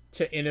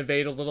to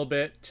innovate a little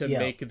bit to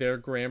make their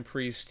Grand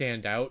Prix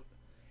stand out,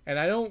 and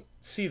I don't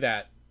see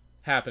that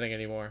happening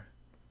anymore.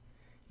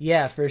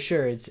 Yeah, for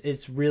sure.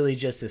 It's really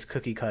just this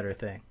cookie cutter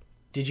thing.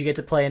 Did you get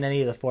to play in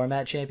any of the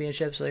format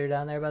championships while you're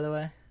down there, by the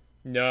way?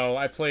 No,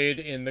 I played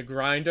in the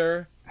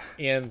Grinder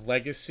and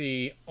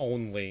Legacy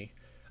only.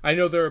 I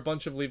know there are a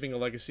bunch of Leaving a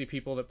Legacy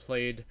people that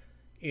played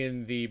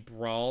in the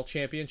Brawl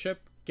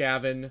Championship.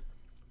 Gavin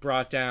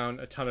brought down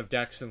a ton of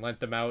decks and lent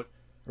them out.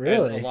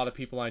 Really? And a lot of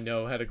people I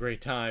know had a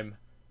great time.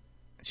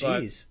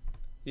 Jeez.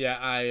 But, yeah,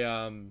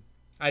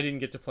 I didn't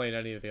get to play in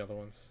any of the other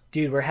ones.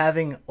 Dude, we're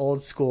having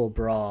old school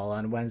Brawl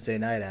on Wednesday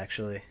night,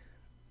 actually.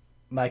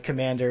 My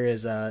commander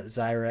is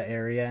Zyra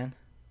Ariane.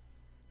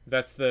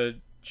 That's the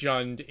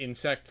Jund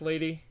insect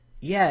lady?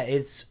 Yeah,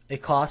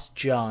 it costs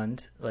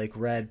Jund, like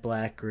red,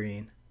 black,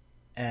 green,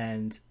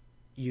 and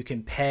you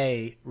can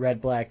pay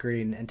red, black,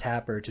 green, and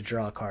tap her to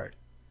draw a card.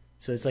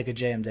 So it's like a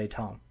JM Day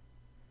Tome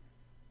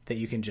that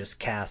you can just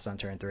cast on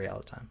turn 3 all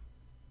the time.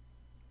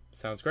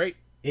 Sounds great.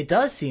 It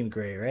does seem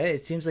great, right?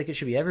 It seems like it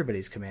should be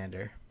everybody's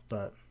commander,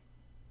 but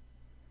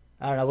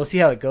I don't know. We'll see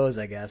how it goes,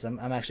 I guess. I'm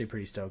actually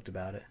pretty stoked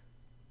about it.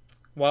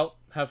 Well,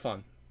 have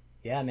fun.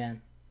 Yeah,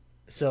 man.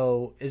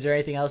 So, is there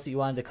anything else that you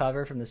wanted to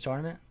cover from this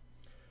tournament?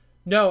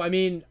 No, I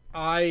mean,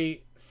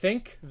 I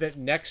think that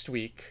next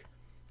week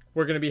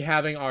we're going to be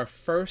having our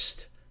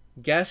first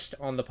guest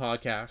on the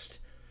podcast,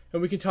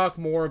 and we can talk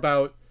more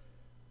about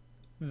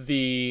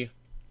the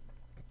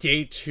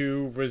day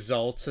 2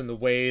 results and the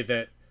way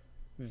that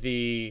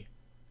the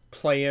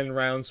play-in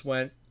rounds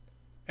went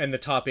and the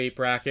top 8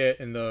 bracket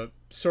and the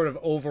sort of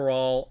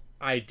overall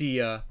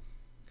idea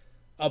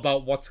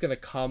about what's going to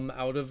come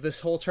out of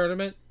this whole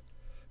tournament.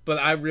 But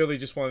I really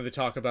just wanted to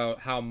talk about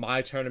how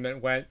my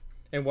tournament went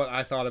and what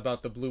I thought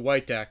about the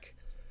blue-white deck,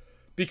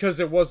 because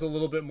there was a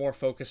little bit more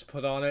focus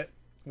put on it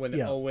when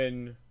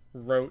Owen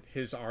wrote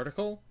his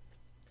article.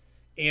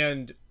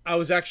 And I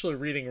was actually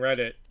reading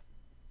Reddit,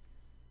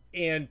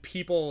 and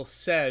people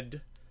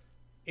said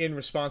in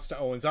response to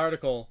Owen's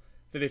article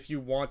that if you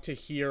want to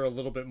hear a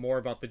little bit more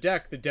about the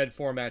deck, the Dead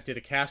Format did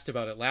a cast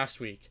about it last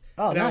week.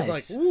 Oh, and nice. I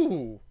was like,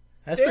 ooh,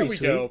 that's there pretty we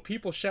sweet. go.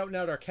 People shouting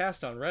out our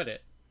cast on Reddit.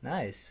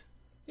 Nice.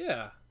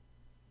 Yeah.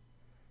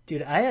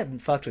 Dude, I haven't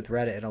fucked with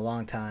Reddit in a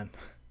long time.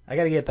 I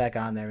gotta get back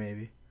on there,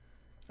 maybe.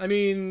 I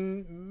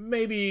mean,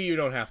 maybe you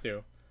don't have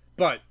to,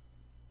 but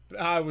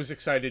I was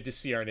excited to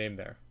see our name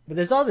there. But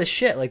there's all this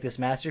shit, like this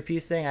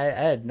masterpiece thing. I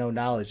had no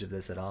knowledge of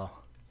this at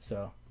all.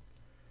 So,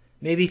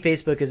 maybe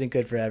Facebook isn't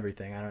good for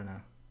everything. I don't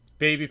know.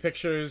 Baby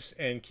pictures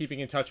and keeping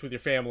in touch with your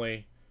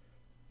family.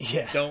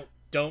 Yeah.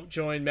 Don't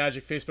join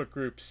Magic Facebook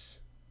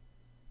groups.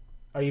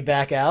 Are you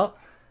back out?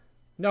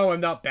 No,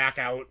 I'm not back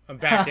out. I'm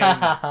back in.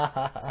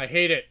 I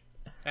hate it.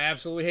 I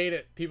absolutely hate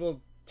it.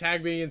 People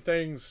tag me in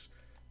things.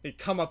 They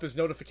come up as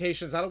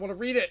notifications. I don't want to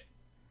read it.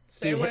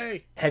 Stay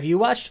away. Have you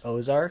watched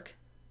Ozark?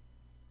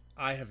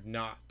 I have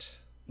not.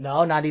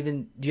 No, not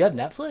even. Do you have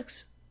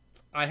Netflix?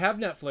 I have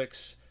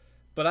Netflix,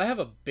 but I have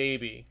a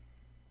baby.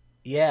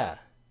 Yeah.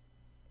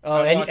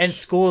 Oh, and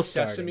school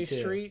starting, Sesame too.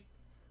 Street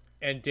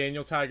and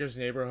Daniel Tiger's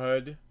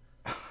Neighborhood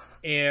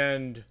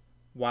and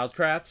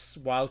Wildcrats.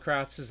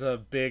 Wildcrats is a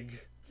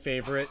big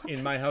favorite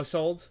in my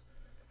household.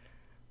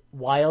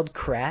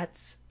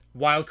 Wildcrats?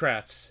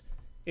 Wildcrats.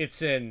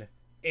 It's an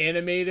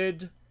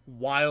animated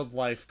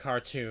wildlife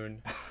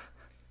cartoon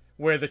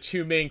where the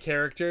two main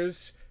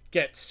characters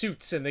get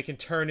suits and they can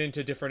turn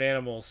into different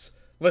animals.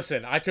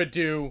 Listen, I could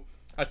do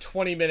a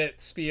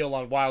 20-minute spiel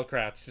on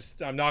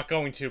Wildcrats. I'm not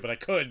going to, but I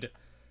could.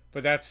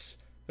 But that's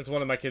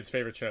one of my kids'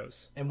 favorite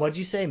shows. And what'd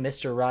you say,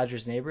 Mr.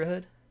 Rogers'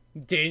 Neighborhood?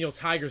 Daniel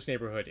Tiger's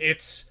Neighborhood.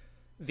 It's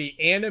the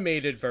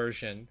animated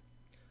version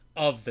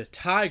of the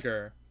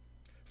tiger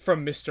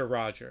from Mr.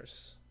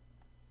 Rogers.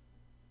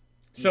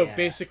 So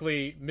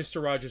basically,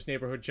 Mr. Rogers'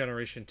 Neighborhood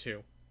Generation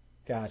 2.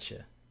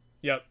 Gotcha.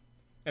 Yep.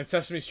 And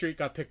Sesame Street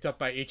got picked up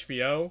by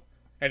HBO,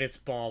 and it's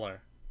baller.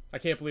 I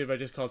can't believe I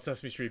just called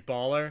Sesame Street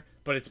baller,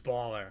 but it's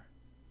baller.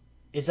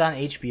 It's on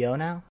HBO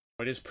now?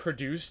 It is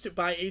produced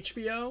by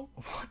HBO.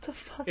 What the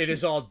fuck? It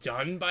is all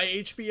done by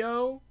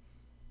HBO.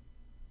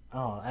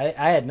 Oh,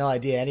 I had no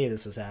idea any of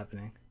this was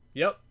happening.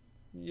 Yep.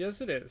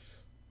 Yes, it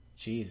is.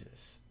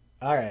 Jesus.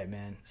 All right,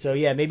 man. So,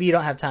 yeah, maybe you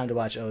don't have time to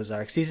watch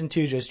Ozark. Season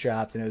 2 just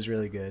dropped, and it was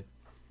really good.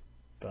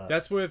 But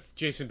that's with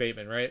Jason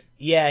Bateman, right?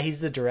 Yeah,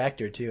 he's the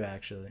director, too,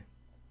 actually.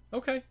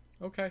 Okay.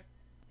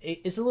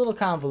 It's a little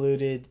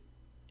convoluted,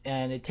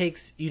 and you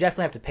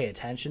definitely have to pay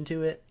attention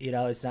to it. You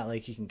know, it's not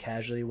like you can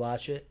casually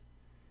watch it.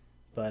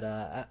 But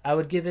I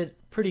would give it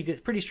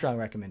pretty strong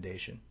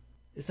recommendation.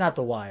 It's not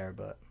The Wire,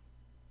 but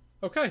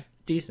okay,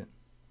 decent.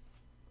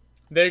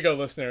 There you go,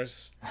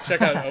 listeners.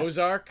 Check out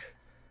Ozark,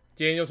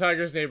 Daniel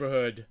Tiger's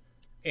Neighborhood,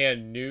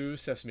 and New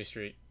Sesame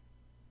Street.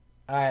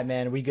 All right,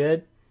 man. We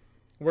good?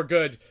 We're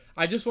good.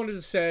 I just wanted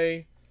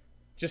to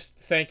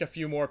thank a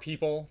few more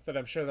people that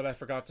I'm sure that I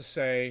forgot to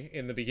say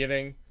in the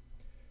beginning.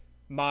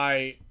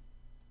 My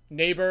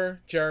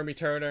neighbor, Jeremy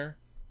Turner.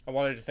 I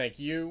wanted to thank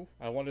you.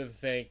 I wanted to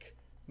thank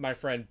my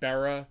friend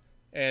Bera,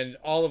 and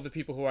all of the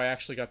people who I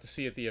actually got to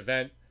see at the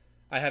event.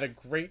 I had a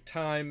great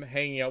time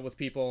hanging out with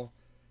people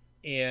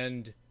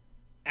and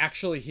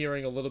actually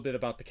hearing a little bit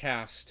about the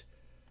cast.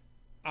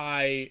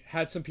 I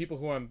had some people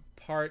who I'm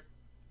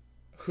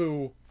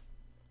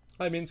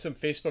in some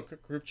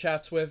Facebook group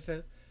chats with.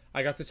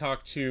 I got to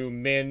talk to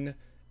Min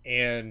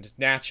and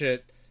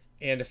Natchet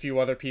and a few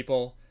other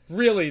people.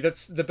 Really,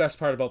 that's the best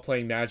part about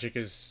playing Magic,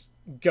 is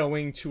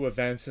going to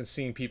events and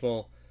seeing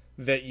people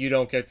that you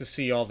don't get to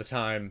see all the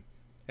time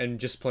and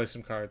just play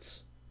some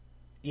cards.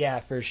 Yeah,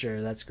 for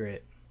sure. That's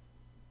great.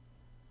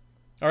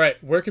 All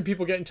right, where can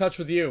people get in touch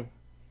with you?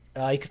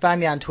 You can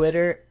find me on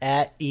Twitter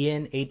at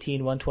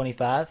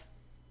Ian18125.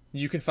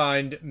 You can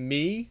find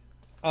me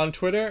on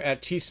Twitter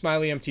at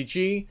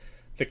TSmileyMTG,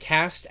 the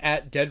cast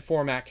at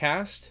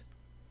DeadFormatCast.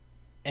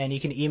 And you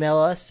can email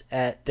us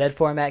at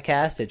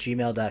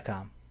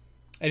deadformatcast@gmail.com.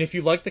 And if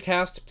you like the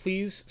cast,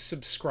 please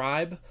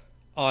subscribe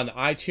on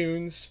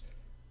iTunes,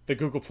 the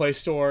Google Play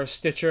Store,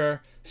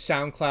 Stitcher,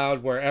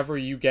 SoundCloud, wherever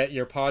you get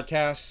your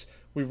podcasts.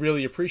 We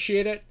really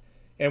appreciate it,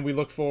 and we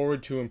look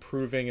forward to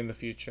improving in the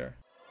future.